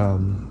we're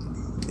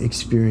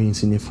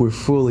experiencing, if we're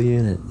fully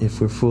in it, if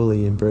we're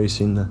fully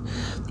embracing the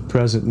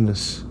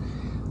presentness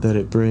that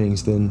it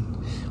brings, then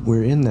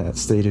we're in that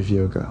state of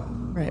yoga.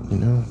 Right. You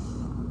know,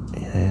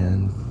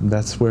 and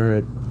that's where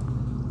it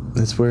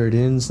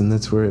ends, and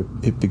that's where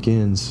it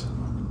begins,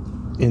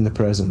 in the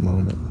present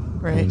moment.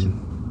 Right. And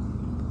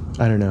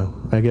I don't know.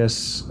 I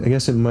guess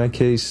in my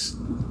case,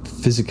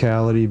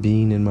 physicality,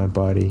 being in my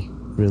body,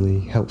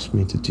 really helps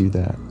me to do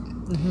that.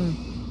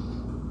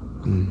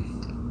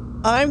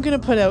 I'm going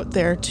to put out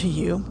there to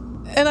you,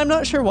 and I'm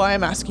not sure why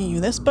I'm asking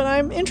you this, but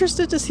I'm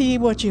interested to see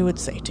what you would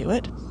say to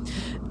it.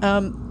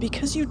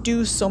 Because you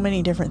do so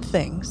many different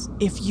things,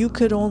 if you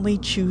could only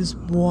choose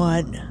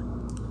one,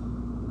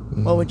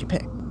 what would you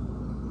pick?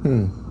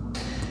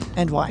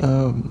 And why?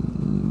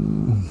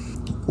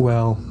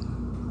 Well...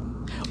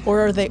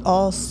 Or are they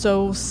all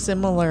so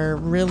similar,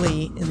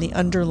 really, in the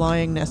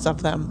underlyingness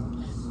of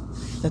them,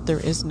 that there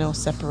is no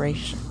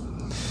separation?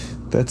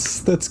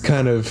 That's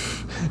kind of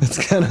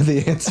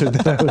the answer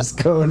that I was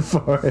going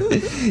for.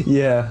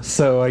 Yeah.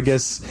 So I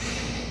guess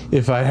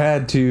if I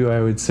had to,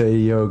 I would say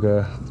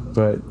yoga,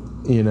 but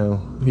you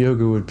know,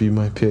 yoga would be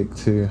my pick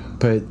too.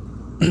 But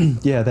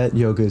yeah, that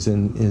yoga is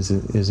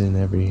in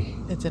every.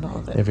 It's in all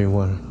of it.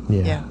 Everyone.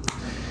 Yeah. Yeah.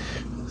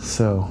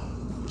 So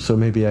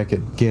maybe I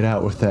could get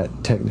out with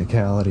that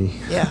technicality.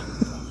 Yeah.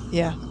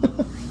 Yeah.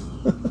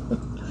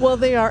 Well,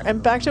 they are.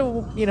 And back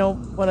to, you know,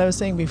 what I was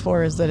saying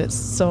before is that it's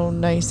so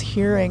nice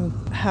hearing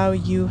how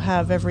you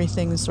have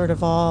everything sort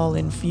of all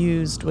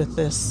infused with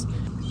this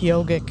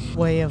yogic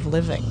way of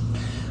living.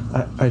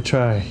 I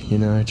try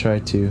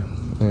to.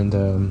 And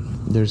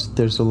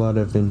there's a lot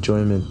of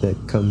enjoyment that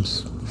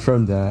comes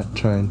from that,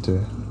 trying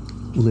to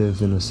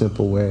live in a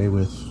simple way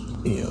with,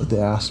 you know,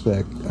 the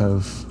aspect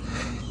of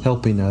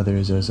helping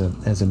others as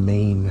a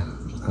main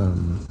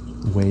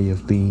way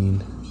of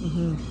being.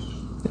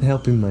 And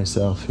helping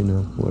myself, you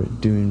know, or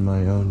doing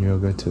my own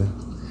yoga to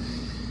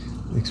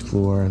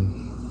explore,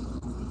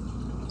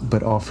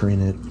 but offering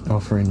it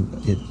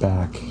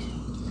back.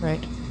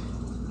 Right.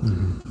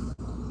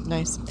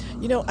 Nice.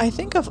 You know, I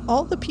think of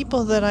all the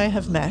people that I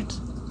have met,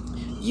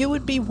 you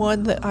would be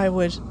one that I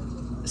would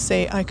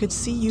say I could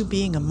see you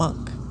being a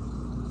monk.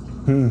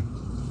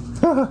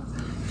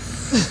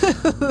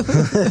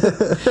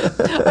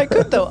 I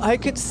could, though. I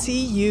could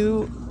see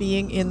you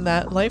being in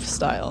that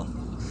lifestyle.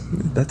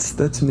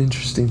 That's an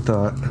interesting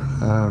thought.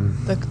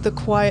 The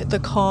quiet, the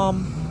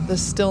calm, the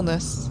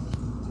stillness.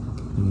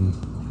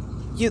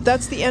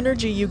 That's the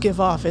energy you give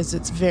off.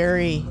 It's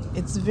very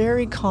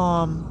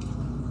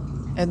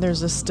calm, and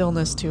there's a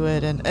stillness to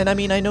it. And I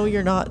mean, I know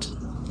you're not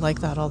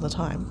like that all the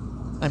time,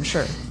 I'm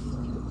sure.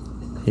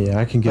 Yeah,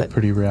 I can get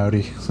pretty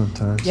rowdy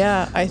sometimes.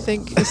 Yeah, I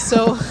think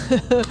so.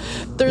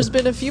 There's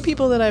been a few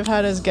people that I've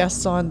had as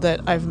guests on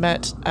that I've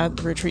met at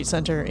the retreat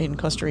center in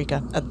Costa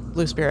Rica at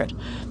Blue Spirit.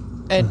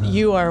 And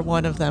you are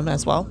one of them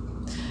as well.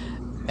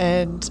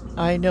 And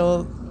I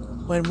know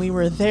when we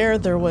were there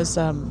was,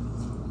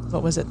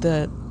 what was it,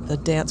 the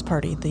dance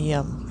party,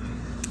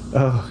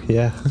 Oh,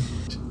 yeah.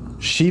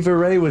 Shiva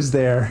Ray was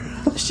there.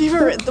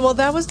 Well,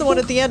 that was the one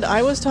at the end.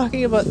 I was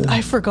talking about,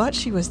 I forgot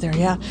she was there,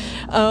 yeah.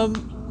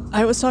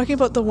 I was talking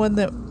about the one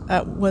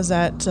that was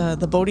at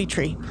the Bodhi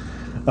Tree.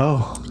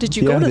 Oh. Did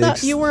you go to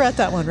that? You were at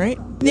that one, right?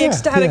 The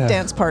ecstatic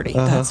dance party.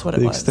 That's what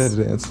it was. The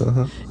ecstatic dance,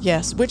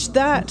 Yes, which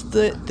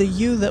the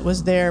you that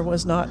was there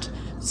was not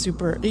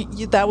super,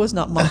 that was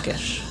not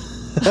monkish.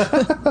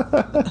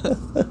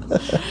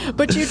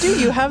 But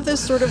you have this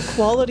sort of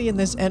quality and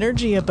this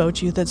energy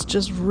about you that's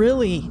just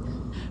really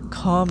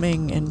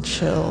calming and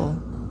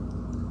chill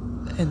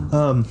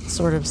and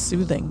sort of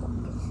soothing.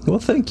 Well,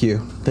 thank you.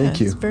 Thank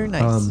you. It's very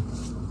nice.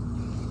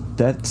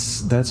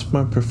 That's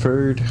my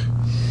preferred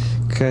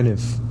kind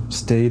of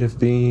state of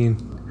being,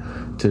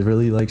 to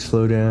really like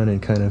slow down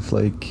and kind of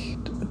like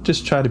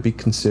just try to be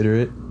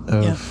considerate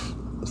of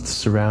the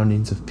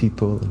surroundings of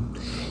people, and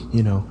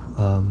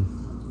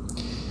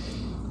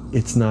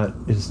it's not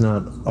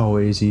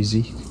always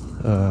easy.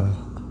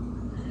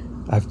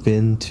 I've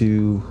been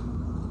to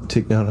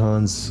Thich Nhat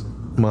Hanh's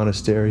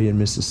monastery in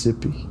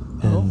Mississippi,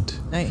 and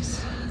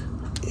nice.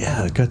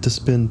 Yeah, I got to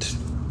spend,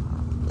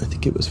 I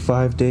think it was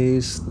 5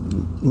 days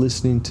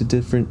listening to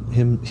different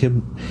him.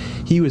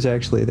 He was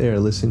actually there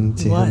listening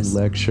to him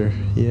lecture.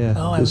 Yeah.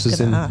 Oh, I was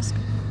going to ask.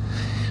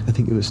 I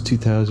think it was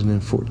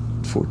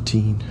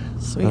 2014.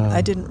 Sweet.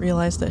 I didn't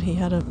realize that he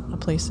had a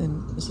place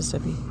in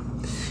Mississippi.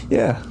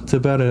 Yeah, it's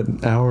about an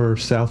hour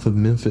south of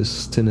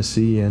Memphis,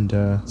 Tennessee, and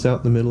it's out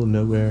in the middle of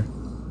nowhere.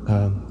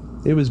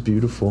 It was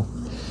beautiful.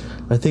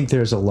 I think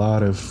there's a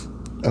lot of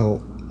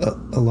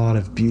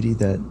beauty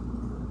that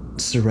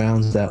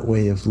surrounds that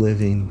way of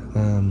living.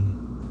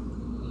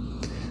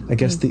 I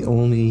guess the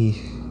only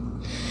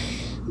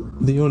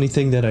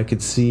thing that I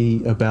could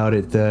see about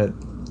it that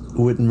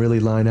wouldn't really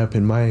line up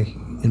in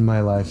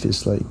my life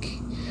is like,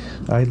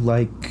 I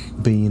like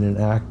being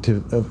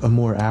a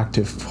more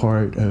active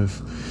part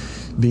of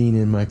being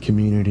in my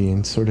community,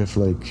 and sort of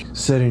like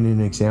setting an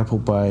example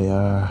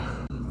by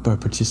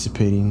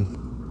participating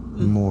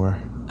more.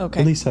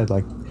 Okay. At least I'd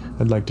like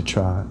to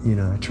try.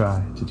 I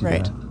try to do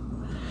that.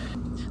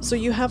 So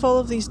you have all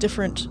of these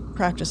different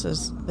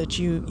practices that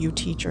you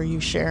teach or you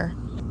share.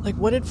 Like,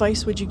 what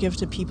advice would you give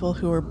to people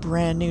who are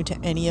brand new to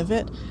any of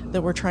it,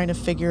 that were trying to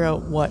figure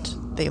out what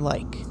they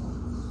like?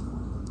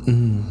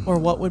 Or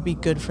what would be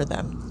good for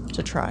them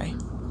to try?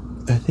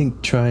 I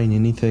think trying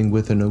anything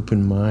with an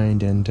open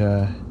mind and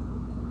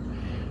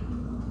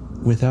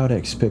without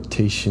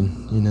expectation.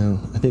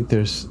 I think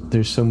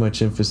there's so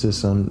much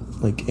emphasis on,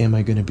 like, am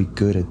I going to be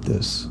good at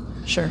this?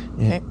 Sure.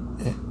 Okay.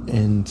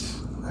 And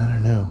I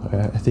don't know.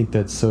 I think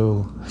that's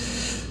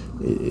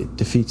it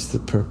defeats the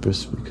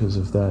purpose because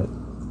of that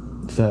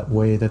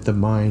way that the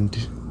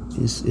mind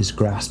is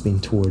grasping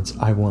towards,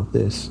 I want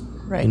this.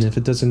 Right. And if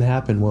it doesn't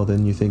happen, well,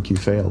 then you think you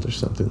failed or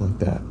something like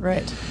that.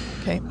 Right.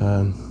 Okay.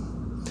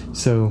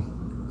 So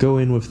go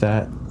in with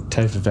that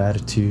type of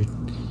attitude,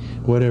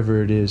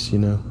 whatever it is,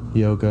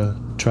 yoga,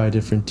 try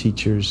different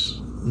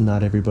teachers.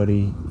 Not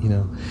everybody,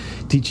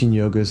 teaching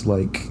yoga is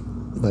like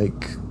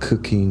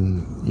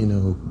cooking,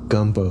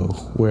 gumbo,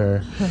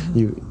 where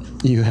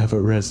you have a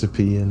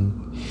recipe and,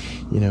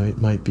 it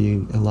might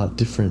be a lot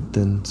different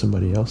than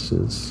somebody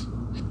else's.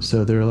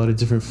 So there are a lot of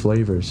different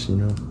flavors,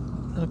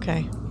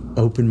 Okay.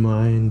 Open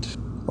mind.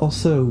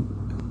 Also,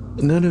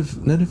 none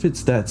of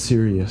it's that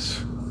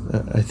serious.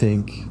 I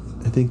think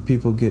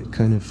people get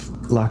kind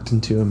of locked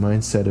into a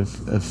mindset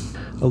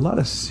of a lot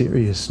of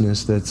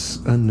seriousness that's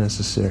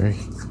unnecessary.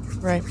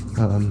 Right.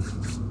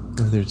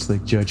 Whether it's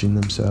like judging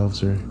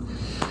themselves or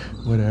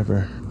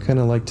whatever. Kind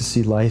of like to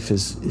see life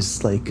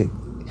is like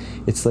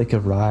it's like a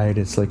ride,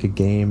 it's like a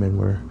game, and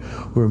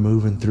we're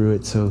moving through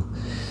it. So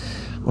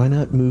why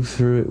not move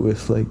through it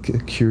with like a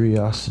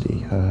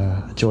curiosity,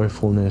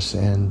 joyfulness,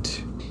 and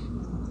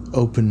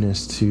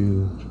openness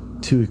to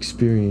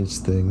experience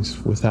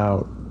things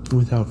without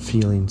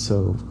feeling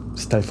so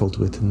stifled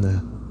within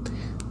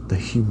the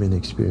human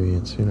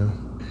experience,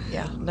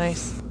 Yeah,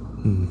 nice.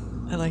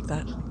 I like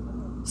that.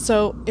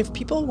 So if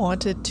people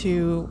wanted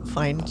to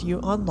find you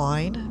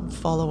online,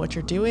 follow what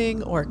you're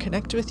doing, or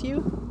connect with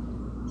you,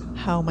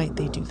 how might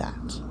they do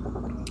that?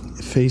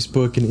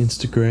 Facebook and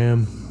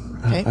Instagram.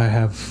 Okay. I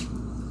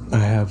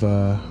have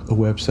a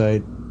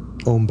website,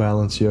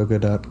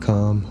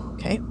 ombalanceyoga.com.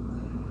 Okay.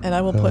 And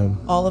I will put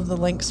all of the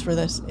links for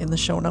this in the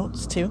show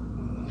notes too.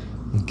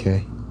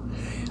 Okay.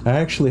 I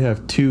actually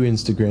have 2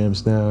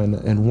 Instagrams now,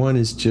 and one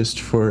is just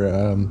for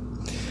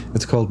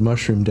it's called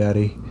Mushroom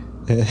Daddy.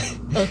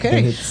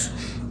 Okay.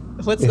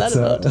 What's that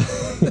about?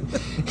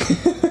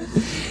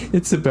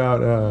 It's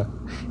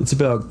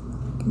about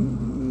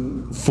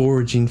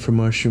foraging for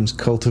mushrooms,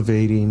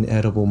 cultivating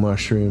edible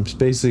mushrooms,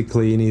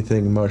 basically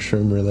anything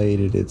mushroom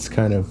related. It's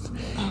kind of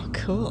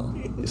cool.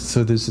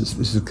 So this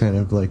is kind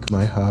of like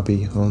my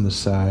hobby on the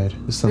side.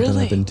 It's something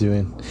Really? I've been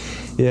doing.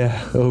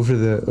 Yeah, over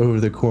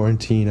the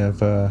quarantine,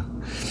 I've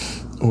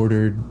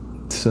ordered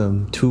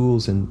some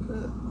tools and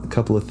a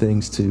couple of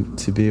things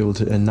to be able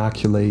to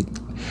inoculate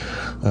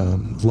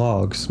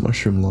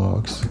mushroom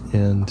logs,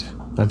 and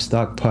I'm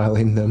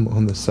stockpiling them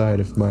on the side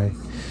of my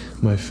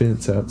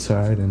fence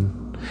outside, and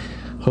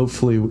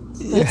hopefully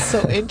That's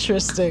so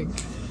interesting.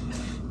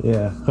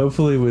 Yeah,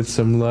 hopefully with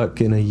some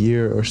luck in a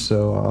year or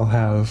so I'll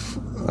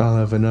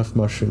have enough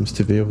mushrooms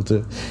to be able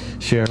to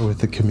share with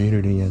the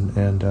community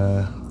and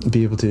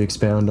be able to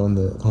expound on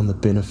the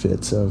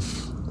benefits of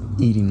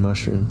eating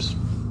mushrooms.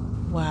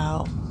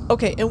 Wow.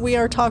 Okay, and we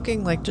are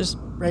talking like just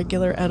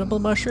regular edible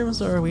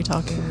mushrooms, or are we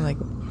talking like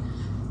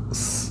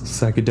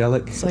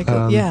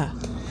psychedelic. Yeah,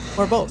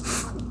 or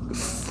both.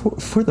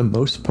 For the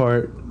most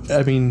part,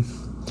 I mean,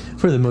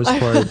 for the most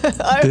part,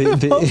 I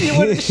hope you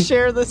wouldn't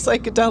share the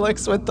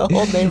psychedelics with the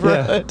whole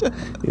neighborhood.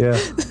 Yeah.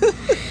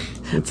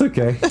 It's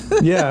okay.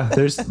 Yeah,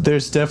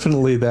 there's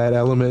definitely that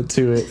element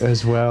to it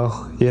as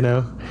well. You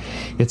know,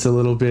 it's a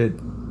little bit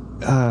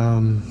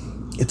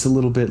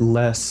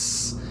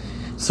less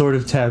sort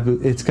of taboo.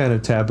 It's kind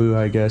of taboo,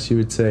 I guess you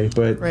would say.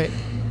 But right.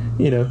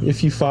 You know,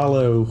 if you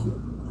follow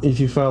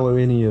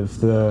any of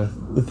the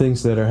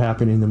things that are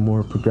happening in the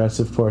more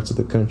progressive parts of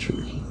the country,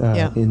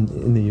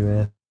 in the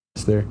U.S.,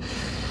 they're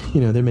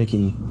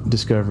making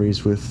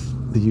discoveries with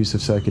the use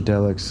of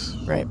psychedelics,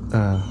 right?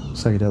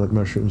 Psychedelic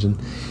mushrooms and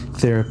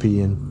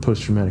therapy and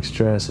post-traumatic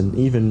stress, and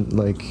even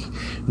like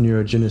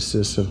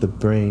neurogenesis of the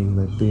brain,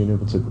 like being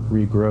able to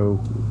regrow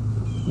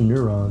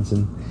neurons,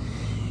 and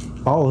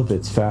all of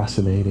it's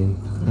fascinating.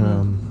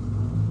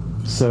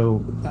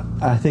 So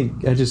I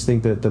just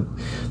think that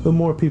the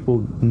more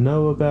people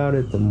know about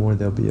it, the more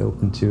they'll be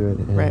open to it,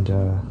 and right.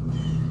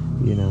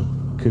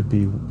 Could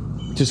be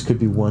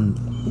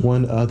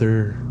one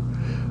other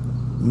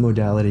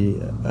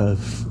modality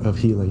of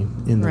healing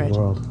in the right.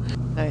 world.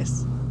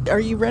 Nice. Are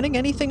you running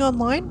anything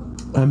online?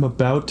 I'm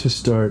about to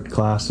start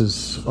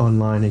classes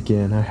online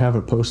again. I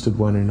haven't posted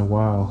one in a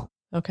while.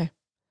 Okay.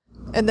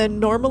 And then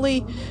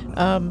normally,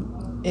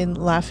 in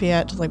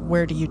Lafayette, like,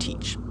 where do you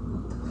teach?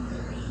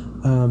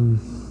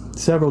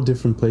 Several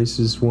different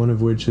places, one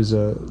of which is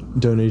a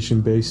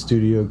donation-based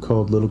studio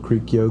called Little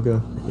Creek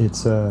Yoga.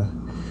 It's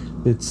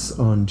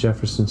on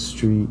Jefferson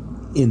Street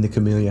in the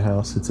Camellia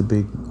House. It's a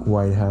big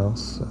white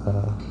house.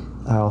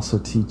 I also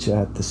teach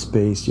at the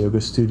Space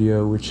Yoga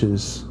Studio, which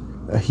is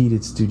a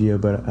heated studio,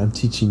 but I'm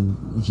teaching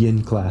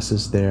yin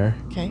classes there.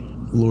 Okay.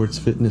 Lord's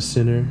Fitness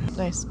Center.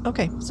 Nice.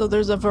 Okay. So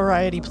there's a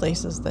variety of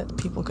places that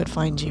people could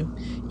find you,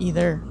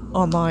 either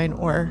online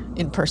or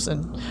in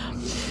person.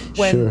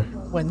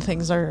 When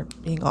things are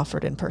being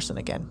offered in person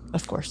again,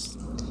 of course.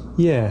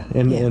 Yeah,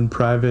 and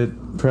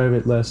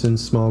private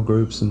lessons, small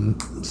groups,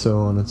 and so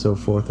on and so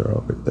forth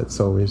that's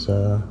always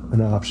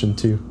an option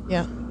too.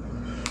 Yeah.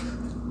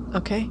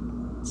 Okay.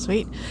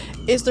 Sweet.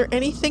 Is there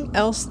anything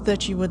else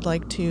that you would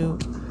like to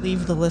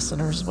leave the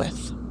listeners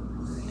with?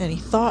 Any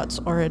thoughts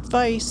or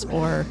advice,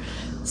 or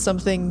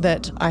something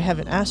that I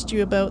haven't asked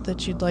you about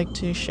that you'd like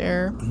to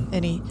share?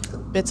 Any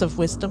bits of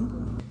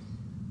wisdom?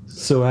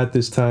 So at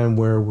this time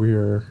where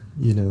we're,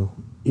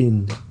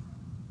 in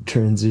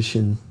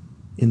transition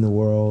in the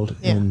world,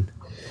 and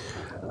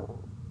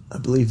I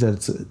believe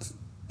that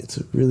it's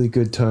a really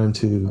good time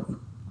to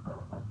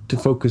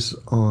focus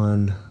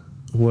on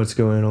what's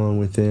going on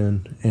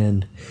within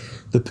and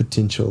the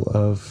potential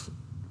of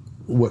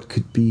what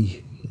could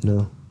be.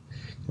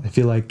 I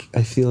feel like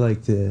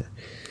the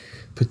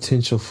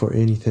potential for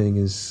anything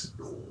is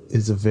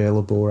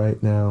available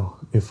right now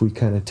if we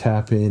kind of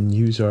tap in,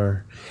 use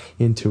our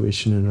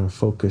intuition and our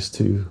focus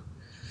to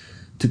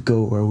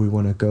go where we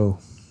want to go.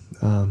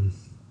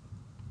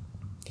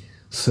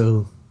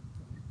 So,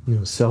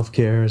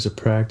 self-care as a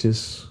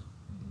practice,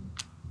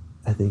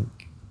 I think,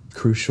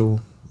 crucial.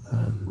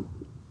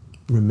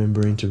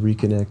 Remembering to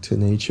reconnect to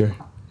nature,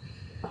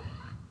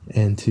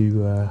 and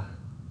to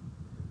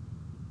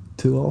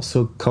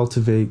also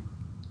cultivate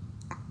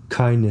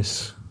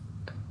kindness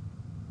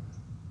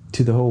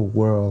to the whole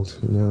world.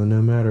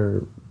 No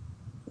matter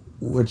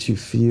what you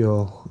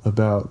feel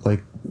about,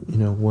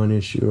 one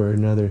issue or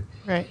another.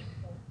 Right.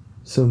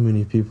 So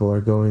many people are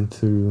going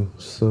through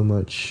so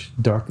much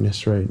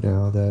darkness right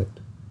now that,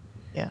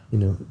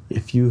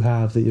 if you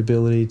have the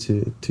ability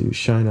to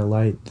shine a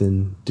light,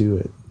 then do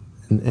it.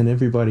 And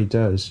everybody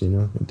does,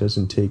 It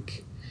doesn't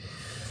take,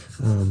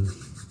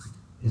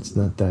 it's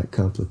not that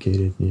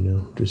complicated,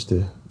 just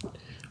to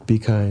be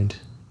kind,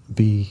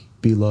 be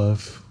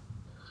love,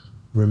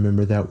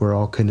 remember that we're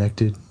all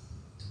connected.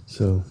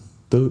 So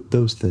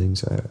those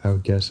things, I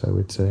would guess I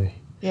would say.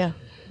 Yeah,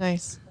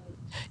 nice.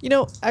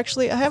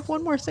 Actually, I have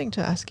one more thing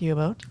to ask you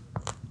about,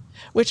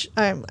 which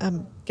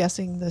I'm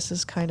guessing this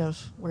is kind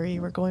of where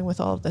you were going with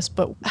all of this,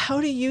 but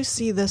how do you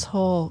see this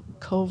whole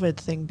COVID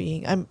thing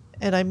being?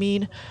 I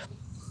mean,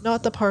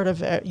 not the part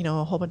of, a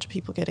whole bunch of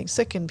people getting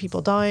sick and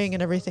people dying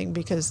and everything,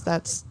 because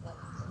that's,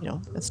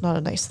 it's not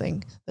a nice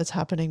thing that's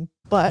happening,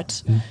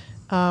 but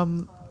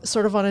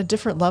sort of on a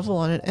different level,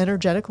 on an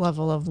energetic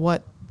level of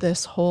what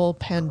this whole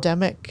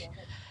pandemic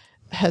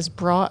has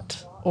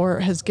brought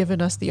or has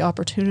given us the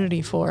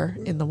opportunity for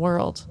in the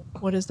world.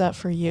 What is that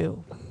for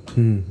you?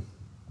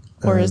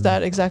 Or is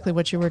that exactly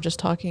what you were just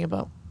talking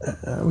about?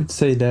 I would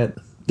say that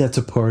that's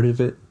a part of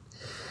it.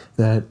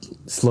 That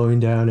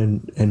slowing down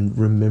and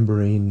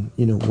remembering,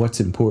 what's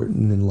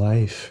important in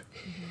life,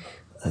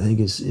 I think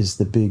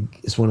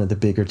is one of the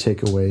bigger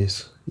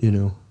takeaways,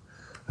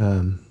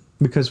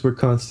 because we're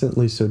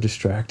constantly so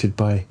distracted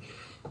by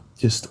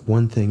just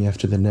one thing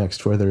after the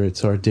next, whether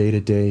it's our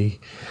day-to-day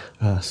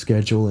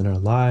schedule in our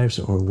lives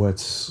or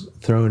what's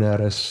thrown at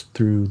us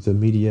through the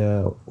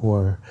media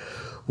or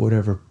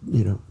whatever,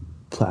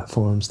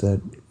 platforms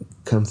that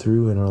come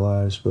through in our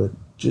lives. But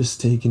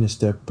just taking a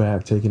step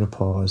back, taking a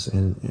pause,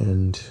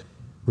 and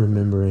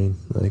remembering,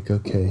 like,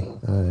 okay,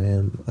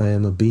 I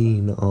am a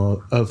being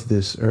of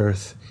this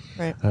earth.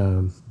 Right.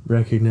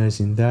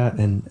 Recognizing that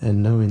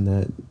and knowing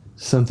that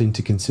something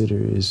to consider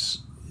is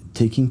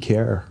taking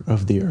care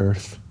of the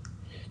earth,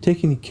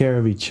 taking care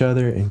of each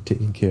other, and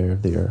taking care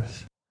of the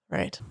earth.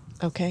 Right.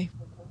 Okay.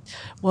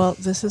 Well,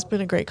 this has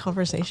been a great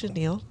conversation,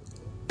 Neil.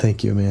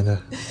 Thank you,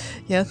 Amanda.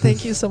 Yeah,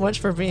 thank you so much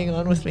for being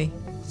on with me.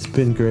 It's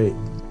been great.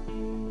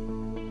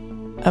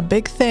 A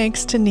big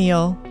thanks to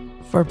Neil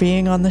for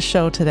being on the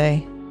show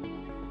today.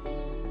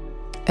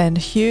 And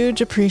huge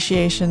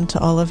appreciation to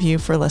all of you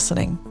for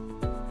listening.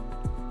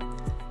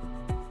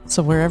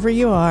 So wherever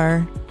you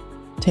are,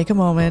 take a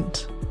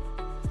moment,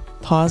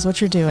 pause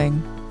what you're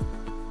doing,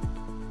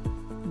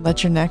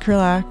 let your neck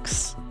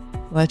relax,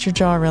 let your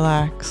jaw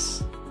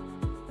relax,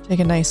 take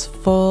a nice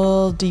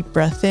full deep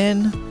breath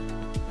in,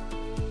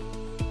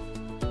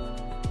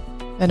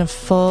 and a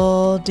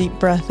full deep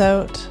breath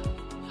out.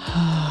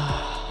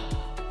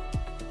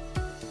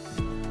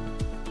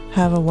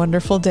 Have a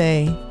wonderful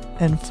day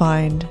and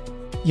find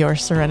your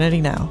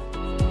serenity now.